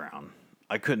on the ground.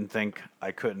 I couldn't think.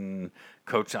 I couldn't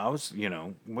coach. I was,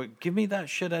 give me that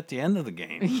shit at the end of the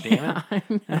game. Damn it. I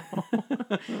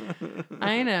know.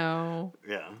 I know.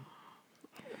 Yeah.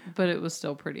 But it was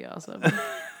still pretty awesome.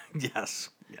 Yes.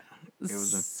 Yeah. It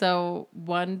was So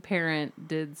one parent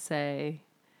did say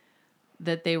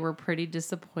that they were pretty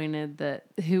disappointed that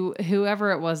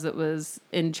whoever it was that was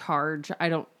in charge, I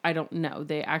don't know.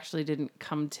 They actually didn't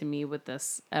come to me with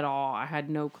this at all. I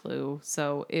had no clue.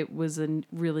 So it was a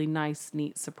really nice,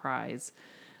 neat surprise.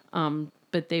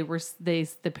 But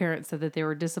the parents said that they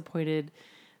were disappointed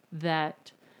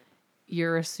that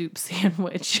 "You're a soup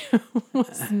sandwich"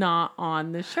 was not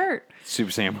on the shirt.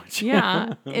 soup sandwich.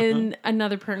 Yeah. And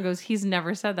another parent goes, "He's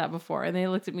never said that before." And they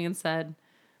looked at me and said,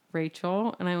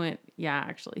 "Rachel?" And I went, "Yeah,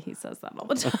 actually, he says that all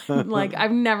the time." Like,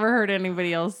 I've never heard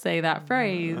anybody else say that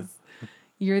phrase.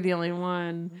 You're the only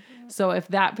one. So if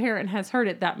that parent has heard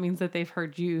it, that means that they've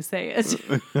heard you say it.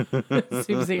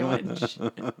 Soup sandwich.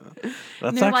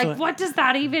 And they're like, "What does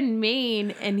that even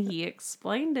mean?" And he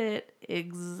explained it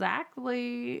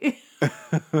exactly.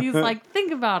 He's like,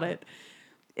 "Think about it.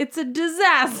 It's a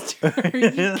disaster.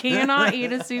 You cannot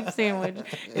eat a soup sandwich.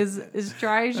 As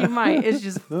try as you might. It's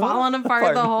just falling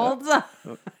apart the whole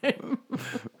time."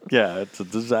 Yeah, it's a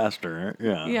disaster.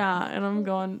 Yeah. Yeah, and I'm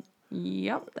going,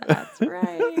 "Yep, that's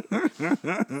right."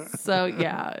 So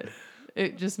yeah,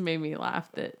 it just made me laugh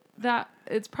that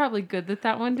it's probably good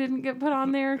that one didn't get put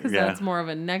on there, because that's more of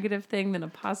a negative thing than a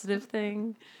positive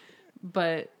thing.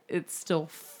 But it's still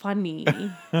funny,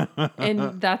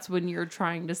 and that's when you're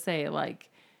trying to say, like,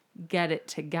 get it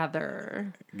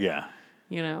together. Yeah.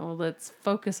 Let's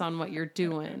focus on what you're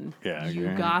doing. Yeah.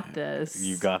 You got this.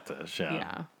 You got this. Yeah.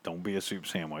 Yeah. Don't be a soup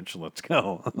sandwich. Let's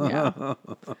go. Yeah.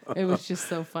 It was just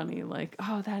so funny. Like,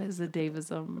 oh, that is a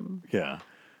Davism. Yeah.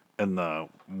 And the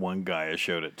one guy I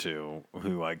showed it to,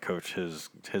 who I coach his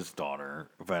daughter,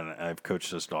 I've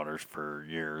coached his daughters for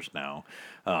years now,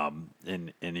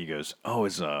 and he goes, "Oh,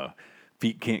 his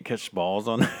feet can't catch balls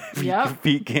on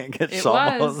feet can't catch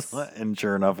softballs," and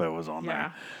sure enough, it was on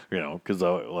there. Because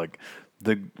like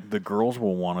the girls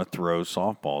will want to throw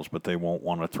softballs, but they won't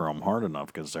want to throw them hard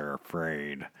enough because they're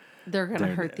afraid. They're going to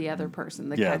hurt the other person,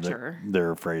 the catcher.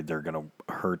 They're afraid they're going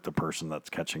to hurt the person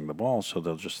that's catching the ball, so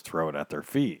they'll just throw it at their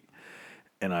feet.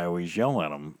 And I always yell at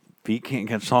them, "Feet can't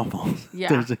catch softballs.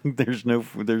 Yeah.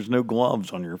 there's no gloves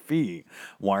on your feet.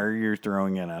 Why are you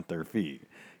throwing it at their feet?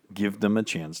 Give them a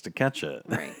chance to catch it."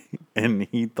 Right. And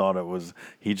he thought it was,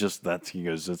 he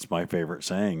goes, "It's my favorite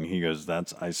saying." He goes,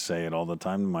 I say it all the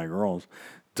time to my girls.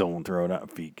 Don't throw it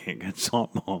at feet can't catch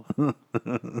softball.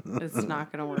 It's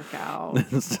not going to work out.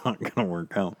 It's not going to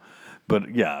work out.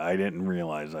 But yeah, I didn't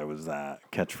realize I was that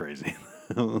catchphrasing.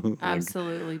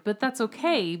 Absolutely. But that's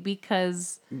okay,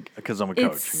 because I'm a coach.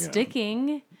 It's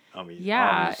sticking. I mean,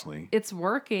 yeah, obviously. It's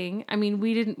working. I mean,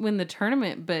 we didn't win the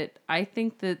tournament, but I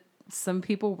think that some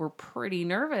people were pretty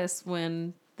nervous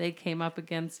when they came up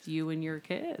against you and your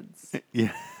kids.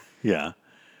 Yeah. Yeah.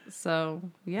 So,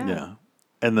 yeah. Yeah.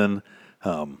 And then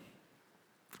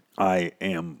I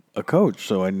am a coach,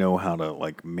 so I know how to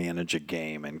like manage a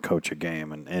game and coach a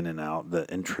game and in and out, the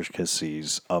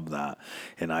intricacies of that.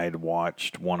 And I had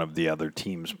watched one of the other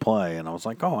teams play, and I was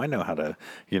like, "Oh, I know how to."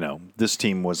 This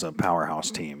team was a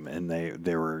powerhouse team, and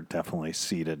they were definitely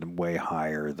seated way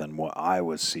higher than what I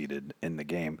was seated in the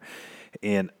game,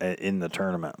 and in the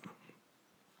tournament.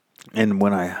 And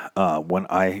when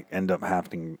I end up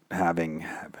having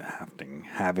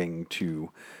to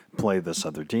play this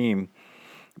other team,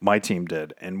 my team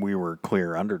did, and we were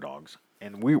clear underdogs,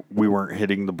 and we weren't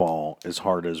hitting the ball as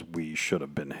hard as we should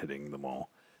have been hitting the ball.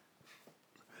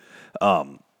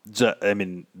 I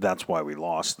mean, that's why we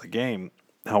lost the game.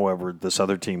 However, this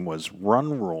other team was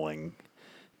run rolling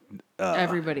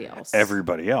everybody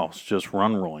else, just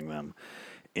run rolling them,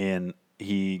 and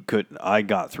I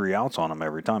got 3 outs on him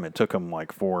every time. It took him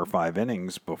like 4 or 5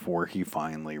 innings before he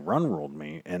finally run ruled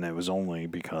me, and it was only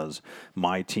because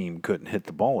my team couldn't hit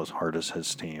the ball as hard as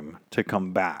his team to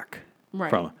come back Right.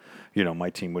 from. My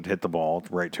team would hit the ball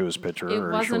right to his pitcher. It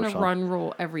or wasn't a shortstop. run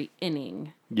rule every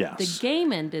inning. Yes. The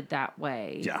game ended that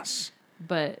way. Yes.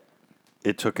 But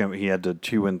It took him. He had to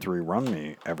 2 and 3 run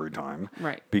me every time.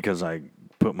 Right. Because I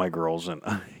put my girls in.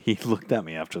 He looked at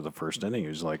me after the first inning. He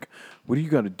was like, "What do you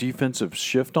got, a defensive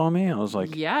shift on me?" I was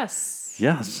like, yes.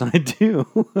 "Yes, I do."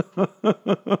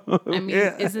 I mean,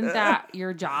 isn't that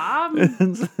your job?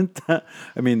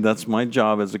 I mean, that's my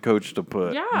job as a coach, to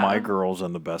put Yeah. my girls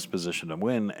in the best position to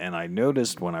win. And I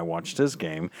noticed when I watched his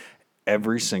game,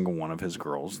 every single one of his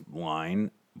girls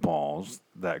line balls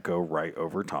that go right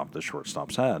over top the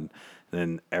shortstop's head.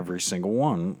 Then every single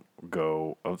one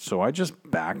go. So I just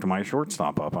backed my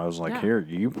shortstop up. I was like, Yeah. "Here,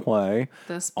 you play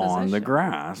This on the position.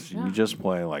 grass. Yeah. You just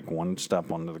play like one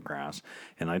step onto the grass."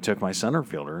 And I took my center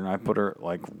fielder and I put her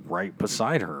like right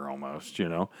beside her almost,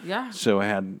 Yeah. So I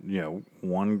had,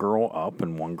 one girl up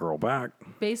and one girl back.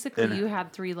 Basically, you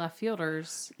had 3 left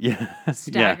fielders Yeah.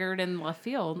 staggered in left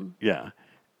field. Yeah.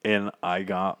 And I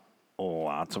got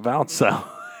lots of outs out.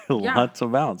 Lots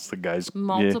of outs. The guys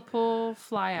Multiple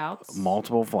flyouts.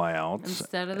 multiple flyouts.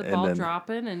 Instead of the and ball then-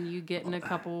 dropping and you getting a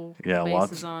couple Yeah,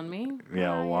 bases on me.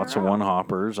 Yeah, lots you're of out. one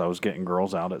hoppers. I was getting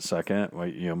girls out at second.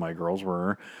 My girls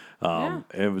were.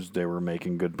 They were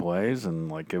making good plays,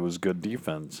 and like it was good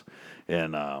defense,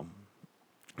 and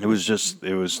it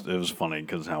was funny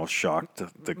because how shocked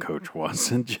the coach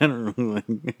was, and generally,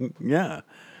 yeah.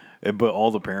 But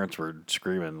all the parents were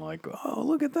screaming like, "Oh,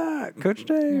 look at that, Coach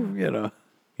Dave!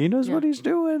 He knows what he's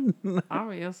doing."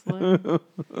 Obviously.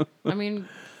 I mean,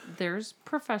 there's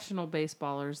professional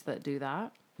baseballers that do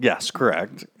that. Yes,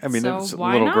 correct. I mean, So it's a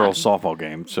why little not? girls softball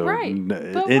game, so Right. in But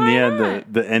the why end,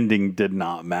 not? the ending did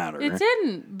not matter. It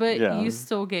didn't, but Yeah. you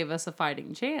still gave us a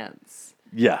fighting chance.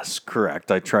 Yes,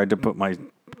 correct. I tried to put my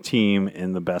team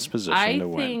in the best position I to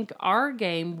win. think our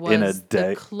game In a was day-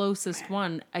 the closest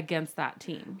one against that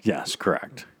team. Yes,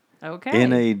 correct. Okay.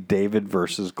 In a David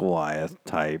versus Goliath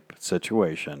type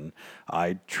situation,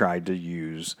 I tried to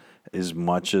use as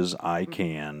much as I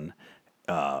can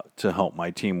to help my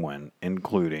team win,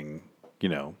 including,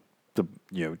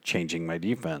 changing my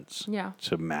defense Yeah.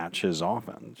 to match his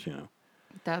offense.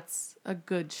 That's a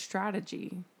good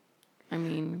strategy. I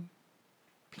mean,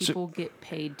 people get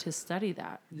paid to study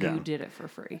that. Yeah. You did it for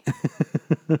free.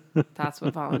 That's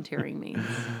what volunteering means.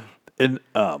 And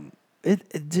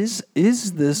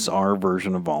is this our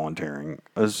version of volunteering?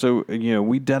 So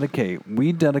we dedicate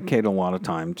a lot of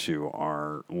time to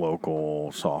our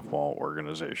local softball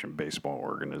organization, baseball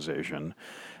organization,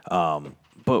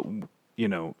 but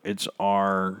it's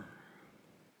our,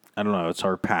 I don't know, it's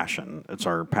our passion, it's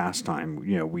our pastime.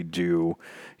 We do,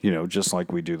 just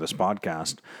like we do this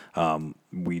podcast,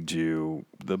 we do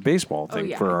the baseball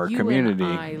thing for our you community.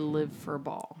 And I live for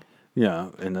ball. Yeah,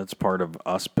 and that's part of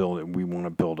us building. We want to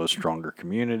build a stronger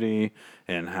community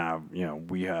and have,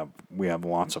 we have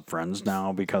lots of friends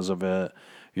now because of it.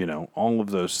 All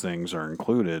of those things are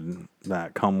included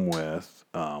that come with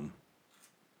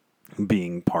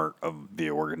being part of the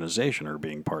organization or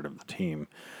being part of the team.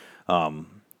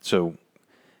 So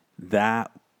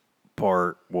that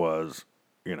part was,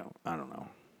 I don't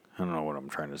know what I'm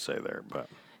trying to say there, but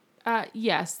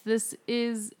Yes, this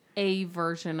is a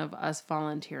version of us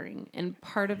volunteering. And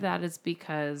part of that is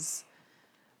because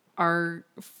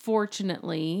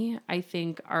fortunately, I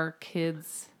think our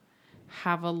kids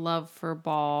have a love for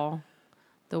ball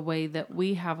the way that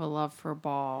we have a love for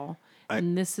ball.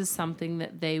 And this is something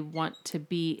that they want to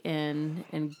be in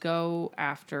and go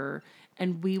after.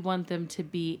 And we want them to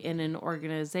be in an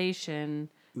organization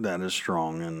that is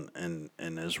strong and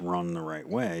is run the right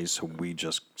way. So we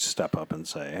just step up and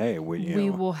say, "Hey, we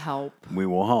will help we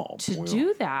will help to We'll-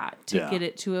 do that, to Yeah. get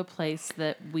it to a place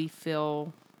that we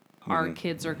feel our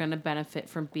kids are going to benefit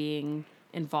from being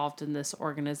involved in this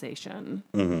organization."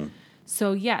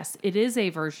 So yes, it is a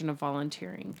version of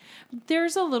volunteering.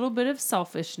 There's a little bit of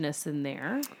selfishness in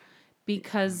there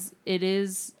because it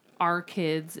is our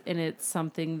kids and it's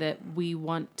something that we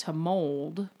want to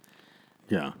mold.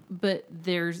 Yeah, But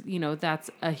there's, that's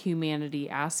a humanity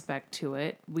aspect to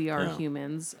it. We are Yeah.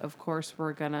 humans. Of course,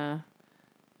 we're going to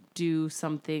do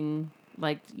something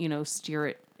like, steer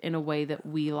it in a way that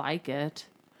we like it.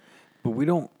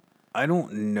 but I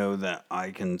don't know that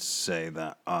I can say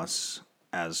that us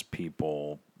as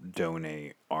people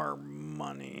donate our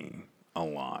money a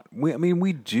lot.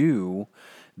 We do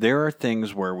there are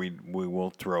things where we will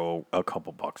throw a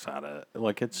couple bucks at it.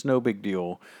 Like it's no big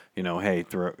deal, hey,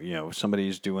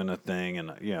 somebody's doing a thing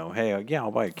and hey, yeah,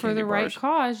 I'll buy For candy the right bars.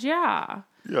 cause, yeah.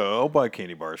 Yeah, I'll buy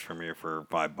candy bars from you for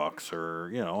 $5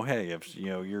 or, hey, if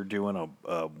you're doing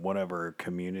a whatever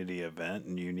community event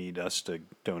and you need us to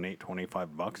donate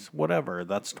 $25, whatever,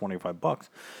 that's $25.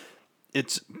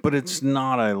 But it's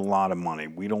not a lot of money.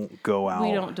 We don't go out.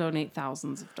 We don't donate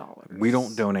thousands of dollars. We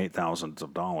don't donate thousands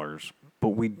of dollars, but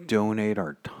we donate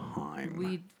our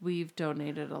time. We've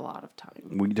donated a lot of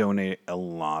time. We donate a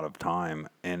lot of time,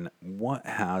 and what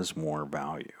has more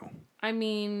value? I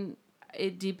mean,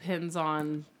 it depends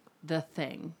on the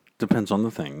thing. Depends on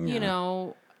the thing. You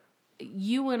know,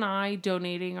 you and I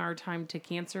donating our time to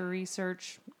cancer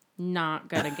research, not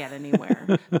gonna get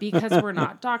anywhere because we're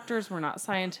not doctors, we're not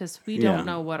scientists, we don't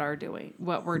know what we're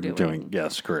doing.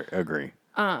 Yes, correct, agree.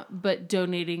 But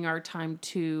donating our time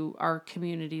to our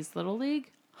community's little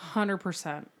league,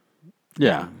 100%.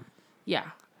 Yeah. Yeah,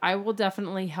 I will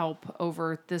definitely help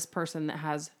over this person that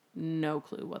has no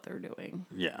clue what they're doing.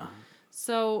 Yeah.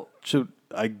 So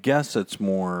I guess it's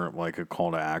more like a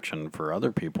call to action for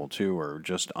other people too, or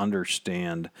just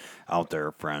understand out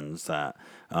there, friends, that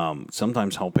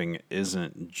sometimes helping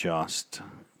isn't just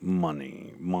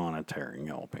monetary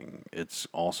helping. It's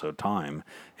also time.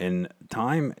 And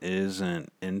time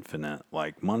isn't infinite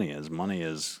like money is. Money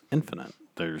is infinite.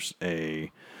 There's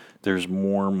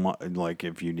more, like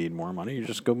if you need more money, you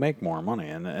just go make more money.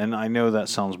 And I know that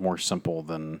sounds more simple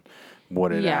than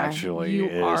what it actually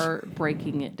is. You are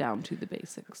breaking it down to the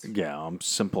basics. Yeah, I'm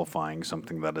simplifying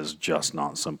something that is just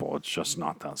not simple. It's just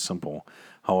not that simple.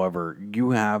 However,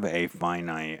 you have a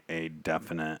finite, a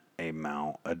definite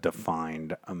amount, a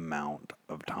defined amount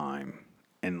of time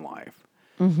in life.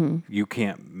 Mm-hmm. You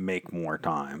can't make more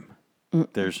time.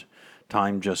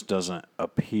 Time just doesn't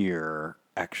appear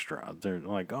extra. They're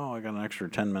like, oh, I got an extra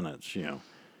 10 minutes,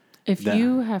 If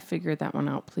you have figured that one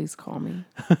out, please call me.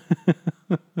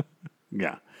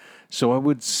 Yeah. So I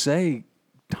would say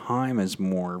time is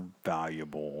more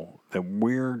valuable, that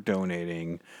we're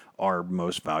donating our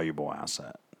most valuable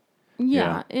asset.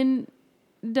 Yeah. And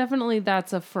definitely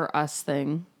that's a for us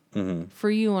thing. Mm-hmm.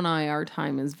 For you and I, our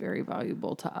time is very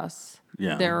valuable to us.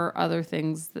 Yeah. There are other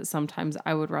things that sometimes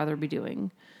I would rather be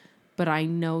doing, but I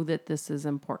know that this is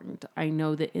important. I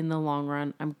know that in the long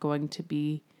run, I'm going to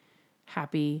be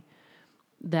happy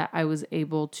that I was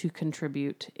able to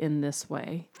contribute in this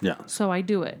way. Yeah. So I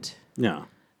do it. Yeah.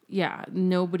 Yeah.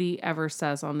 Nobody ever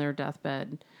says on their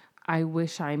deathbed, I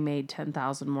wish I made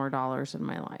 $10,000 more in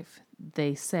my life.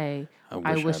 They say,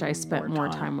 I wish I spent more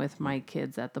time with my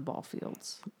kids at the ball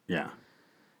fields. Yeah.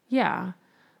 Yeah.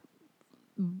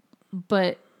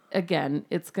 But again,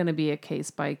 it's going to be a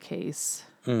case by case.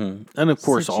 Mm-hmm. And of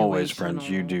course, always, friends,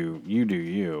 you do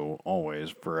you always,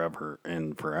 forever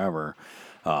and forever.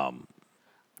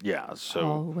 Yeah. So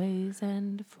always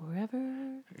and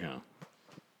forever. Yeah.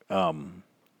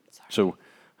 So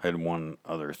I had one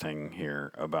other thing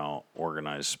here about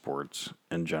organized sports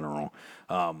in general.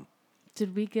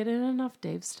 Did we get in enough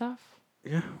Dave stuff?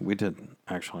 Yeah, we did,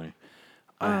 actually.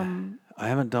 I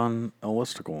haven't done a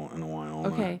listicle in a while.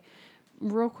 Okay.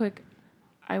 Real quick,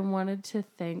 I wanted to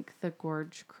thank the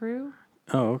Gorge crew.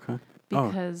 Oh, okay.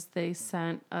 Because they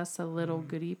sent us a little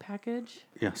goodie package.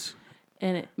 Yes.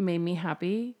 And it made me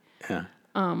happy. Yeah.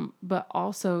 But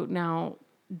also now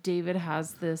David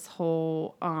has this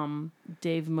whole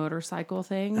Dave motorcycle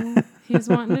thing he's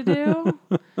wanting to do.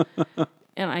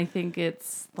 And I think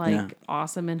it's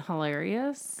awesome and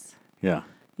hilarious. Yeah.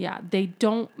 Yeah. They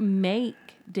don't make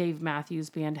Dave Matthews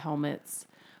Band helmets,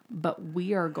 but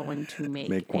we are going to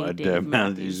make a Dave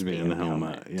Matthews Band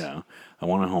helmet. Yeah. I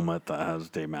want a helmet that has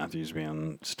Dave Matthews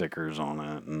Band stickers on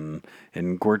it.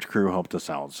 And Gorge Crew helped us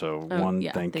out. So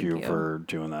thank you for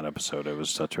doing that episode. It was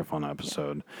such a fun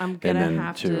episode. I'm going to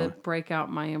have to break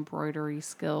out my embroidery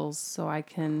skills so I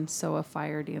can sew a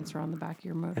fire dancer on the back of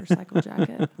your motorcycle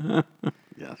jacket.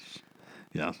 Yes.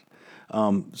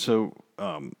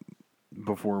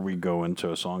 Before we go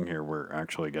into a song here, we're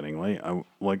actually getting late.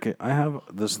 I have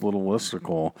this little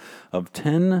listicle of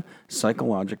 10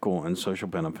 psychological and social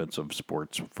benefits of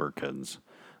sports for kids.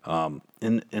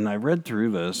 And I read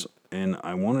through this, and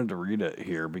I wanted to read it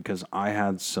here because I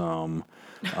had some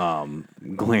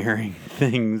glaring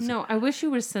things. No, I wish you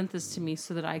would have sent this to me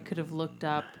so that I could have looked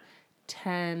up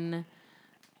 10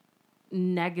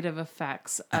 negative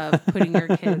effects of putting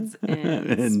your kids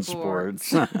in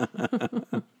sports.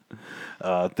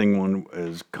 Thing one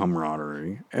is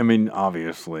camaraderie. I mean,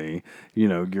 obviously,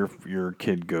 your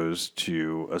kid goes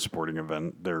to a sporting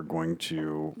event, they're going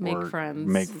to Make friends.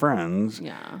 make friends,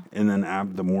 Yeah. and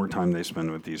then the more time they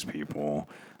spend with these people,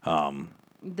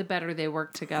 The better they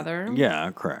work together.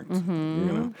 yeah, correct.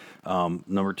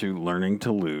 Number two, learning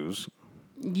to lose.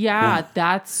 Yeah,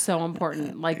 that's so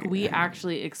important. Like, we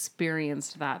actually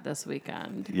experienced that this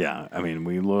weekend. Yeah, I mean,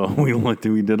 we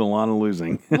did a lot of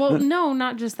losing. Well, no,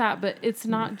 not just that, but it's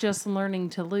not just learning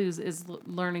to lose, is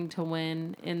learning to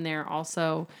win in there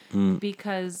also.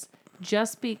 Because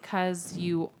just because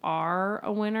you are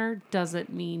a winner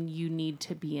doesn't mean you need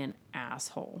to be an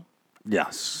asshole.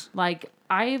 Yes. Like,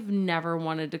 I've never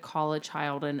wanted to call a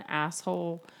child an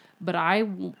asshole, but I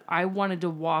wanted to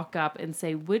walk up and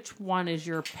say, which one is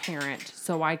your parent,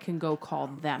 so I can go call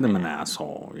them I'm an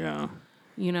asshole, yeah.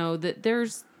 That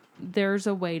there's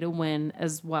a way to win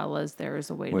as well as there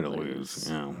is a way to lose.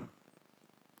 Yeah.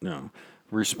 No.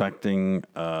 Respecting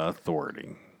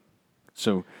authority.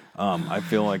 So I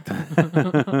feel like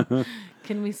that.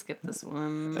 Can we skip this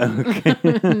one?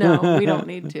 Okay. No, we don't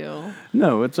need to.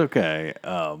 No, it's okay.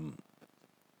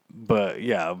 But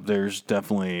yeah, there's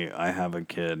definitely, I have a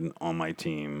kid on my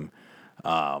team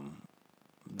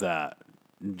that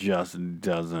just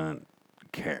doesn't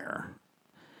care.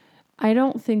 I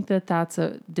don't think that that's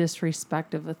a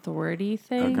disrespect of authority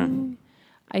thing. Okay.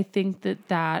 I think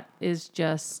that is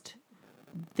just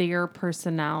their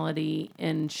personality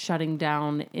in shutting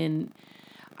down in.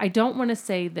 I don't want to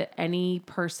say that any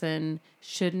person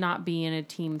should not be in a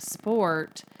team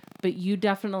sport, but you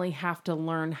definitely have to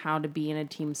learn how to be in a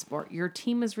team sport. Your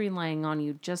team is relying on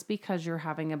you. Just because you're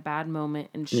having a bad moment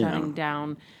and shutting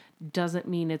down doesn't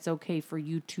mean it's okay for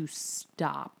you to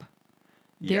stop.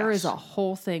 There is a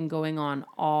whole thing going on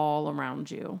all around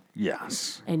you.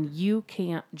 Yes. And you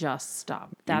can't just stop.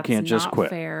 That's can't just not quit.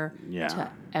 fair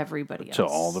to everybody else. To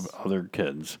all the other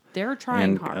kids. They're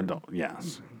trying hard.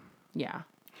 Yes. Yeah.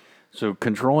 So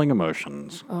controlling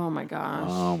emotions. Oh my gosh.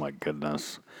 Oh my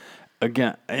goodness.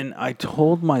 Again, and I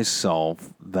told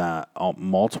myself that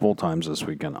multiple times this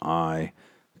weekend, I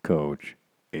coach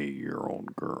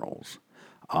 8-year-old girls.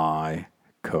 I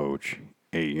coach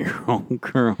 8-year-old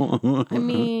girls. I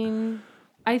mean,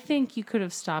 I think you could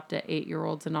have stopped at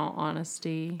 8-year-olds in all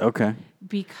honesty. Okay.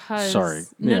 Because sorry.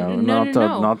 No.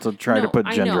 Not to try to put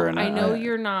gender in it. I know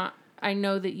you're not. I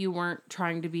know that you weren't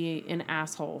trying to be an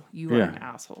asshole. You are an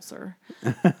asshole, sir.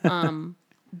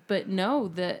 But no,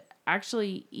 that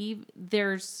actually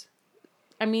there's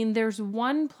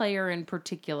one player in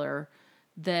particular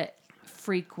that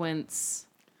frequents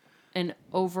an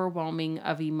overwhelming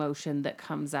of emotion that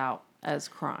comes out as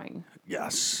crying.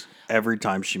 Yes. Every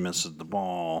time she misses the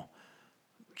ball,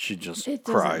 she just It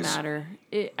cries. doesn't matter.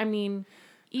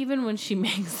 Even when she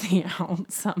makes the out,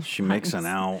 sometimes She makes an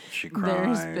out. She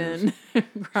cries. There's been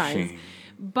cries.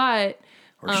 But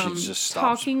or she just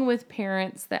stops. Talking with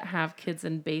parents that have kids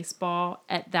in baseball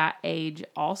at that age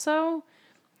also,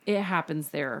 it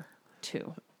happens there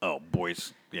too. Oh,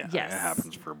 boys. Yeah, yes. It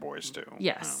happens for boys too.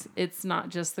 Yes. It's not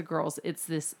just the girls. It's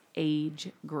this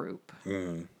age group.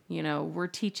 Mm. We're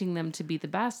teaching them to be the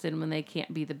best. And when they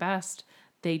can't be the best,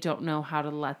 they don't know how to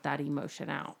let that emotion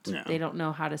out. Yeah. They don't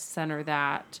know how to center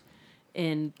that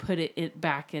and put it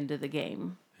back into the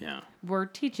game. Yeah. We're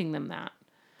teaching them that.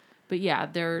 But yeah,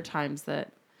 there are times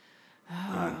that,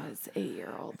 it's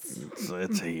 8-year-olds. It's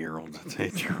 8-year-olds. It's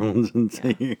 8-year-olds. It's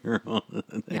 8-year-olds.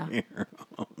 It's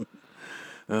 8-year-olds.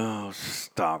 Oh,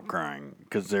 stop crying.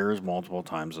 Because there's multiple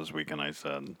times this weekend I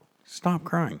said, stop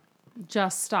crying.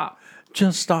 Just stop.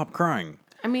 Just stop crying.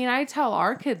 I mean, I tell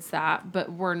our kids that,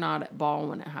 but we're not at ball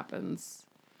when it happens.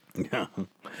 Yeah.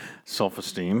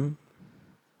 Self-esteem.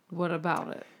 What about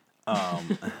it?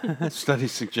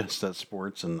 Studies suggest that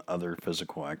sports and other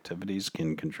physical activities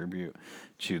can contribute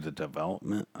to the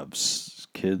development of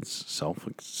kids'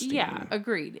 self-esteem. Yeah,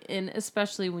 agreed. And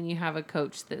especially when you have a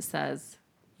coach that says,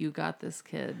 you got this,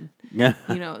 kid. Yeah.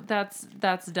 That's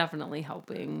definitely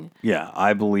helping. Yeah,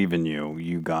 I believe in you.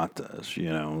 You got this,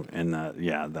 and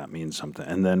that means something.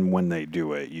 And then when they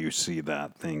do it, you see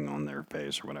that thing on their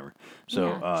face or whatever.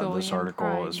 So this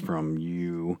article is from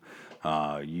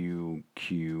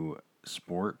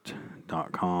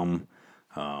uqsport.com.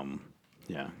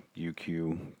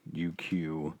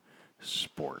 UQ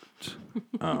Sport.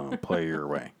 Play your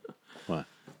way. What?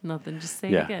 Nothing. Just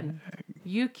say it again.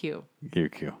 UQ.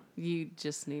 UQ. You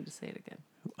just need to say it again.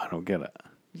 I don't get it.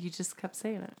 You just kept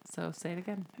saying it, so say it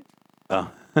again.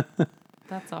 Oh.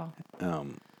 That's all.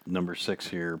 Number 6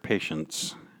 here,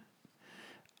 patience.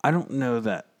 I don't know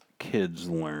that kids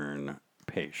learn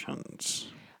patience.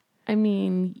 I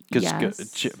mean,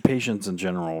 yes. Patience in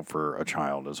general for a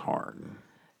child is hard.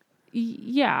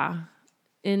 Yeah.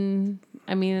 I mean,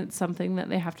 it's something that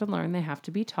they have to learn. They have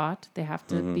to be taught. They have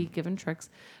to be given tricks.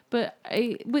 But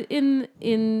in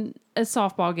a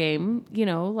softball game,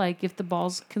 like if the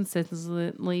ball's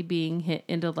consistently being hit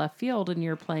into left field and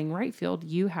you're playing right field,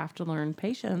 you have to learn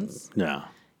patience. Yeah.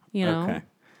 Okay.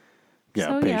 Yeah,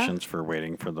 So, patience for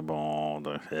waiting for the ball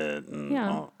to hit. And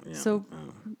Yeah. So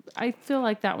I feel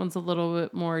like that one's a little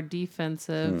bit more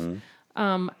defensive.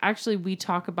 Actually, we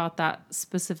talk about that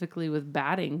specifically with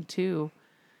batting too.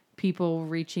 People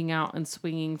reaching out and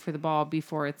swinging for the ball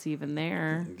before it's even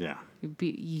there. Yeah.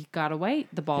 You gotta wait.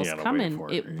 The ball's coming.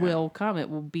 It yeah. will come. It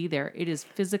will be there. It is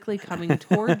physically coming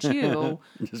towards you.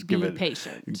 Just be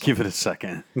patient. Give it a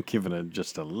second. Give it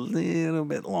just a little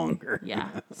bit longer. Yeah.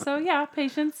 So yeah,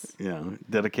 patience. Yeah,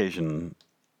 dedication.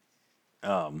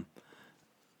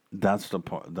 That's the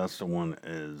part. That's the one.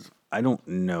 Is I don't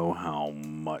know how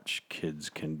much kids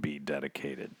can be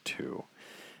dedicated to.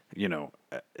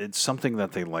 It's something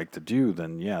that they like to do.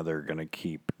 Then yeah, they're gonna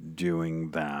keep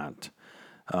doing that.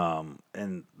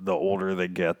 And the older they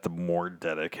get, the more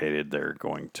dedicated they're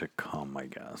going to come, I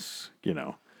guess.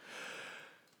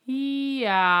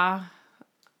 Yeah.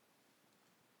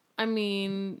 I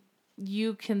mean,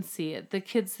 you can see it. The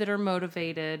kids that are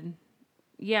motivated,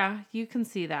 yeah, you can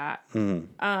see that.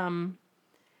 I'm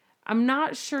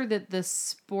not sure that the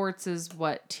sports is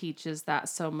what teaches that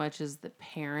so much as the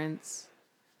parents.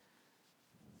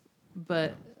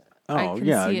 But I can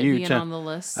see it being on the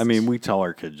list. I mean, we tell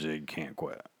our kids they can't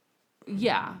quit.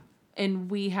 Yeah.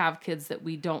 And we have kids that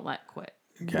we don't let quit.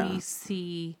 Yeah. We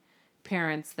see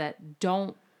parents that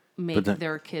don't make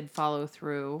their kid follow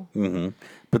through. Mm-hmm.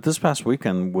 But this past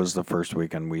weekend was the first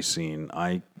weekend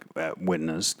I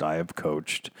witnessed, I have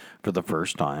coached for the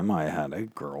first time. I had a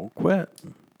girl quit.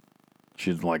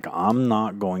 She's like, I'm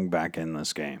not going back in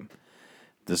this game.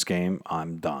 This game,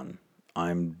 I'm done.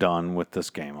 I'm done with this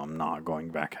game. I'm not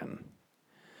going back in.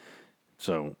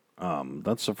 So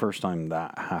that's the first time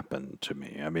that happened to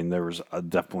me. I mean, there was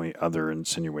definitely other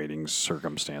insinuating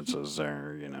circumstances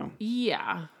there,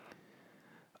 Yeah.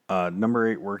 Number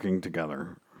 8, working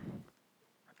together.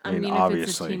 I mean, if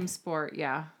it's a team sport,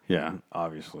 yeah. Yeah,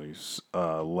 obviously.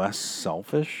 Less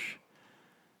selfish,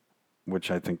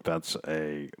 which I think that's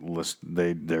a list.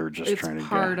 They're just trying to get. It's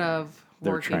part of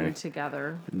working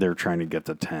together. They're trying to get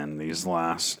to 10. These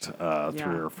last 3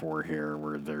 or 4 here,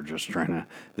 where they're just trying to.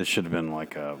 This should have been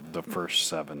like the first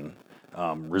 7.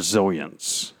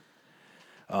 Resilience.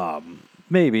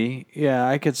 Maybe, yeah,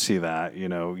 I could see that.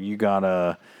 You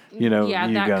gotta. Yeah,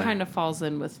 that kind of falls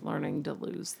in with learning to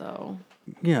lose, though.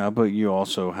 Yeah, but you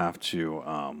also have to,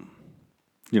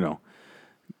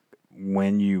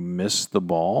 when you miss the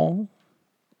ball,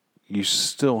 you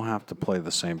still have to play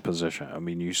the same position. I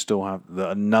mean, you still have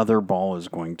another ball is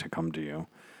going to come to you.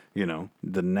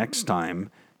 The next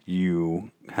time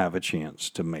you have a chance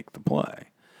to make the play.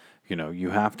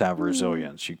 You have to have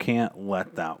resilience. You can't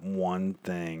let that one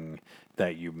thing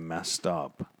that you messed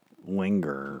up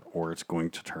linger, or it's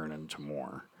going to turn into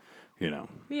more.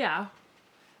 Yeah.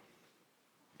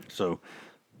 So,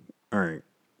 all right.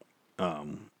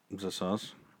 Is this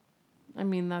us? I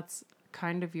mean, that's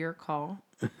kind of your call.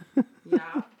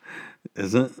 Yeah.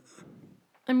 Is it?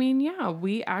 I mean, yeah,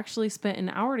 we actually spent an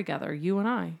hour together, you and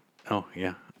I. Oh,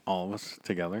 yeah. All of us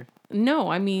together? No,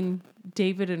 I mean,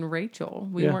 David and Rachel.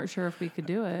 We weren't sure if we could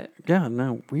do it. Yeah,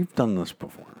 no, we've done this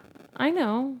before. I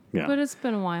know, but it's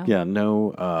been a while. Yeah,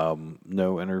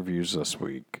 no interviews this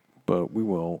week, but we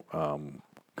will.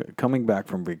 Coming back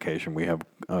from vacation, we have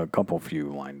a few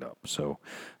lined up. So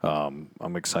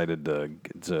I'm excited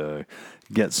to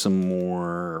get some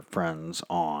more friends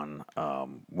on.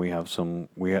 We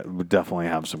definitely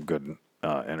have some good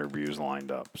interviews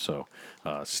lined up. So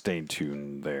stay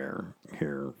tuned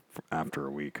here after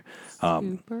a week.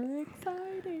 Super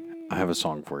exciting. I have a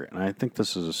song for you, and I think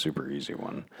this is a super easy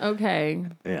one. Okay.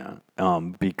 Yeah.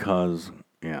 Because.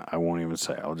 Yeah, I won't even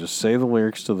say. I'll just say the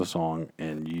lyrics to the song,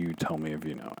 and you tell me if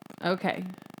you know it. Okay.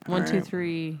 1, 2,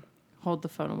 3. Hold the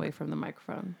phone away from the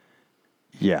microphone.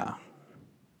 Yeah.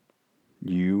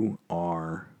 You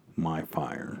are my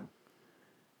fire.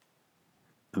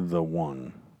 The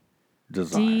one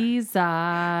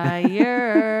desire.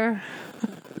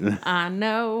 I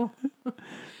know.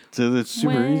 So that's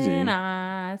super easy. When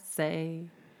I say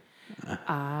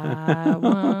I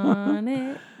want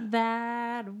it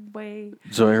that way.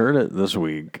 So I heard it this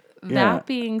week. That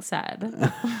being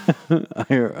said, I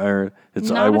heard it's.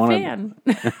 Not a fan.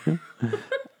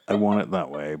 I Want It That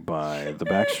Way by the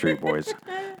Backstreet Boys.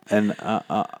 And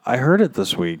I heard it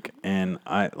this week, and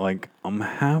I'm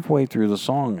halfway through the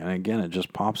song, and again, it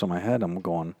just pops in my head. I'm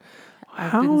going,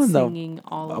 I've how been in singing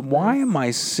all of why this. am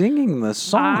I singing this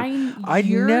song?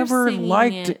 You're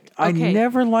singing it. I Okay.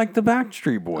 never liked the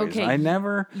Backstreet Boys. Okay, I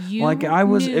never You it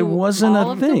knew wasn't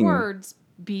all a of thing. the words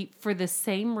for the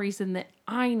same reason that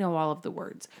I know all of the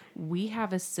words. We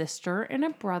have a sister and a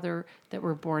brother that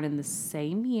were born in the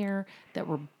same year that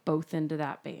were both into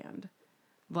that band.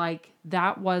 Like,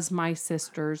 that was my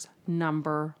sister's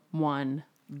number one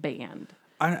band.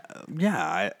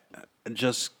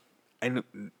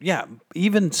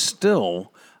 Even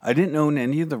still, I didn't own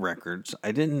any of the records.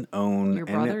 I didn't own Your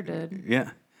brother did.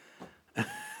 Yeah.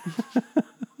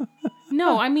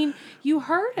 No, I mean, you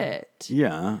heard it.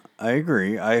 Yeah, I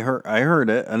agree. I heard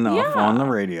it enough on the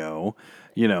radio,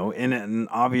 and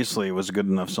obviously it was a good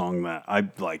enough song that I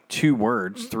like 2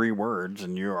 words, 3 words,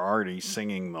 and you're already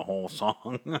singing the whole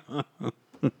song.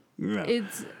 Yeah.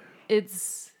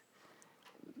 It's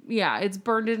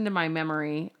burned into my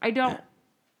memory. I don't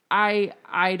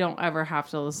ever have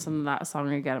to listen to that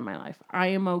song again in my life. I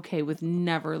am okay with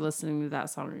never listening to that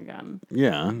song again.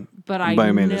 Yeah. But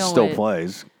I mean, it still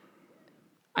plays.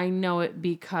 I know it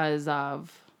because of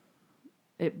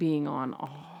it being on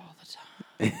all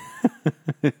the time.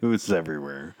 It was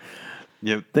everywhere.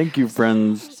 Yeah, thank you,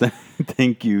 friends.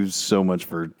 Thank you so much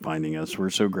for finding us.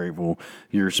 We're so grateful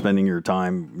you're spending your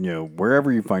time,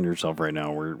 wherever you find yourself right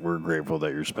now. We're grateful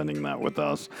that you're spending that with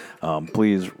us.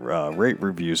 Please rate,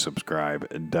 review, subscribe.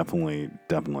 It definitely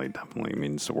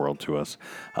means the world to us.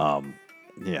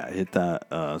 Hit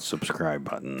that subscribe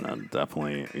button.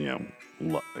 Definitely,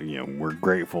 we're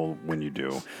grateful when you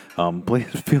do. Please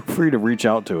feel free to reach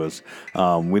out to us.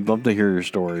 We'd love to hear your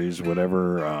stories,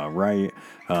 whatever.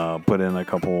 Put in a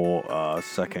couple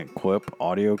second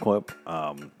audio clip,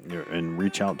 and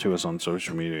reach out to us on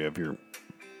social media if you're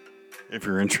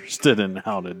interested in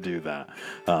how to do that.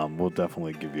 We'll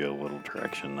definitely give you a little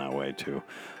direction that way too.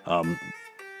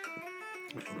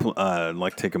 I'd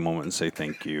like to take a moment and say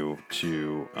thank you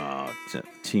to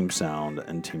Team Sound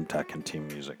and Team Tech and Team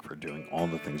Music for doing all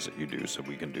the things that you do so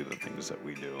we can do the things that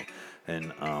we do.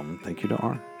 And thank you to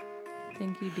R.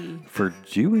 Thank you, D. For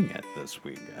doing it this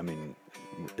week. I mean,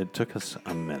 it took us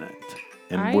a minute.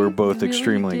 And we're both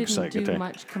extremely excited. I didn't do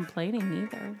much complaining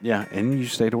either. Yeah, and you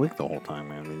stayed awake the whole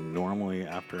time. I mean, normally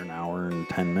after an hour and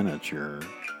 10 minutes, you're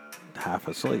half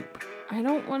asleep. I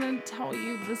don't want to tell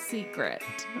you the secret.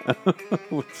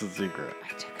 What's the secret?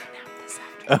 I took a nap this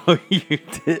afternoon. Oh, you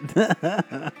did?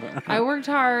 I worked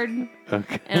hard.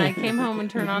 Okay. And I came home and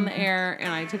turned on the air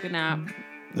and I took a nap.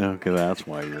 Okay, that's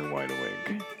why you're wide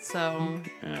awake. So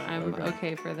I'm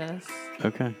okay for this.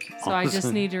 Okay. So I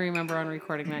just need to remember on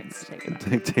recording nights to take a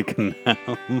nap. Take a nap.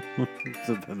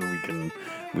 So then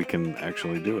we can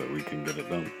actually do it. We can get it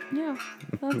done. Yeah,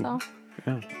 that's all.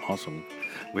 Yeah, awesome.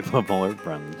 We love all our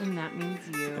friends. And that means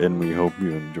you. And we hope you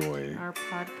enjoy our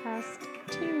podcast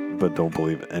too. But don't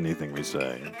believe anything we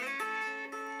say.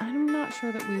 I'm not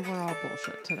sure that we were all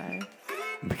bullshit today.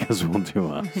 Because we'll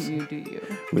do us. And you do you.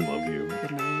 We love you.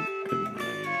 Good night. Good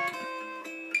night.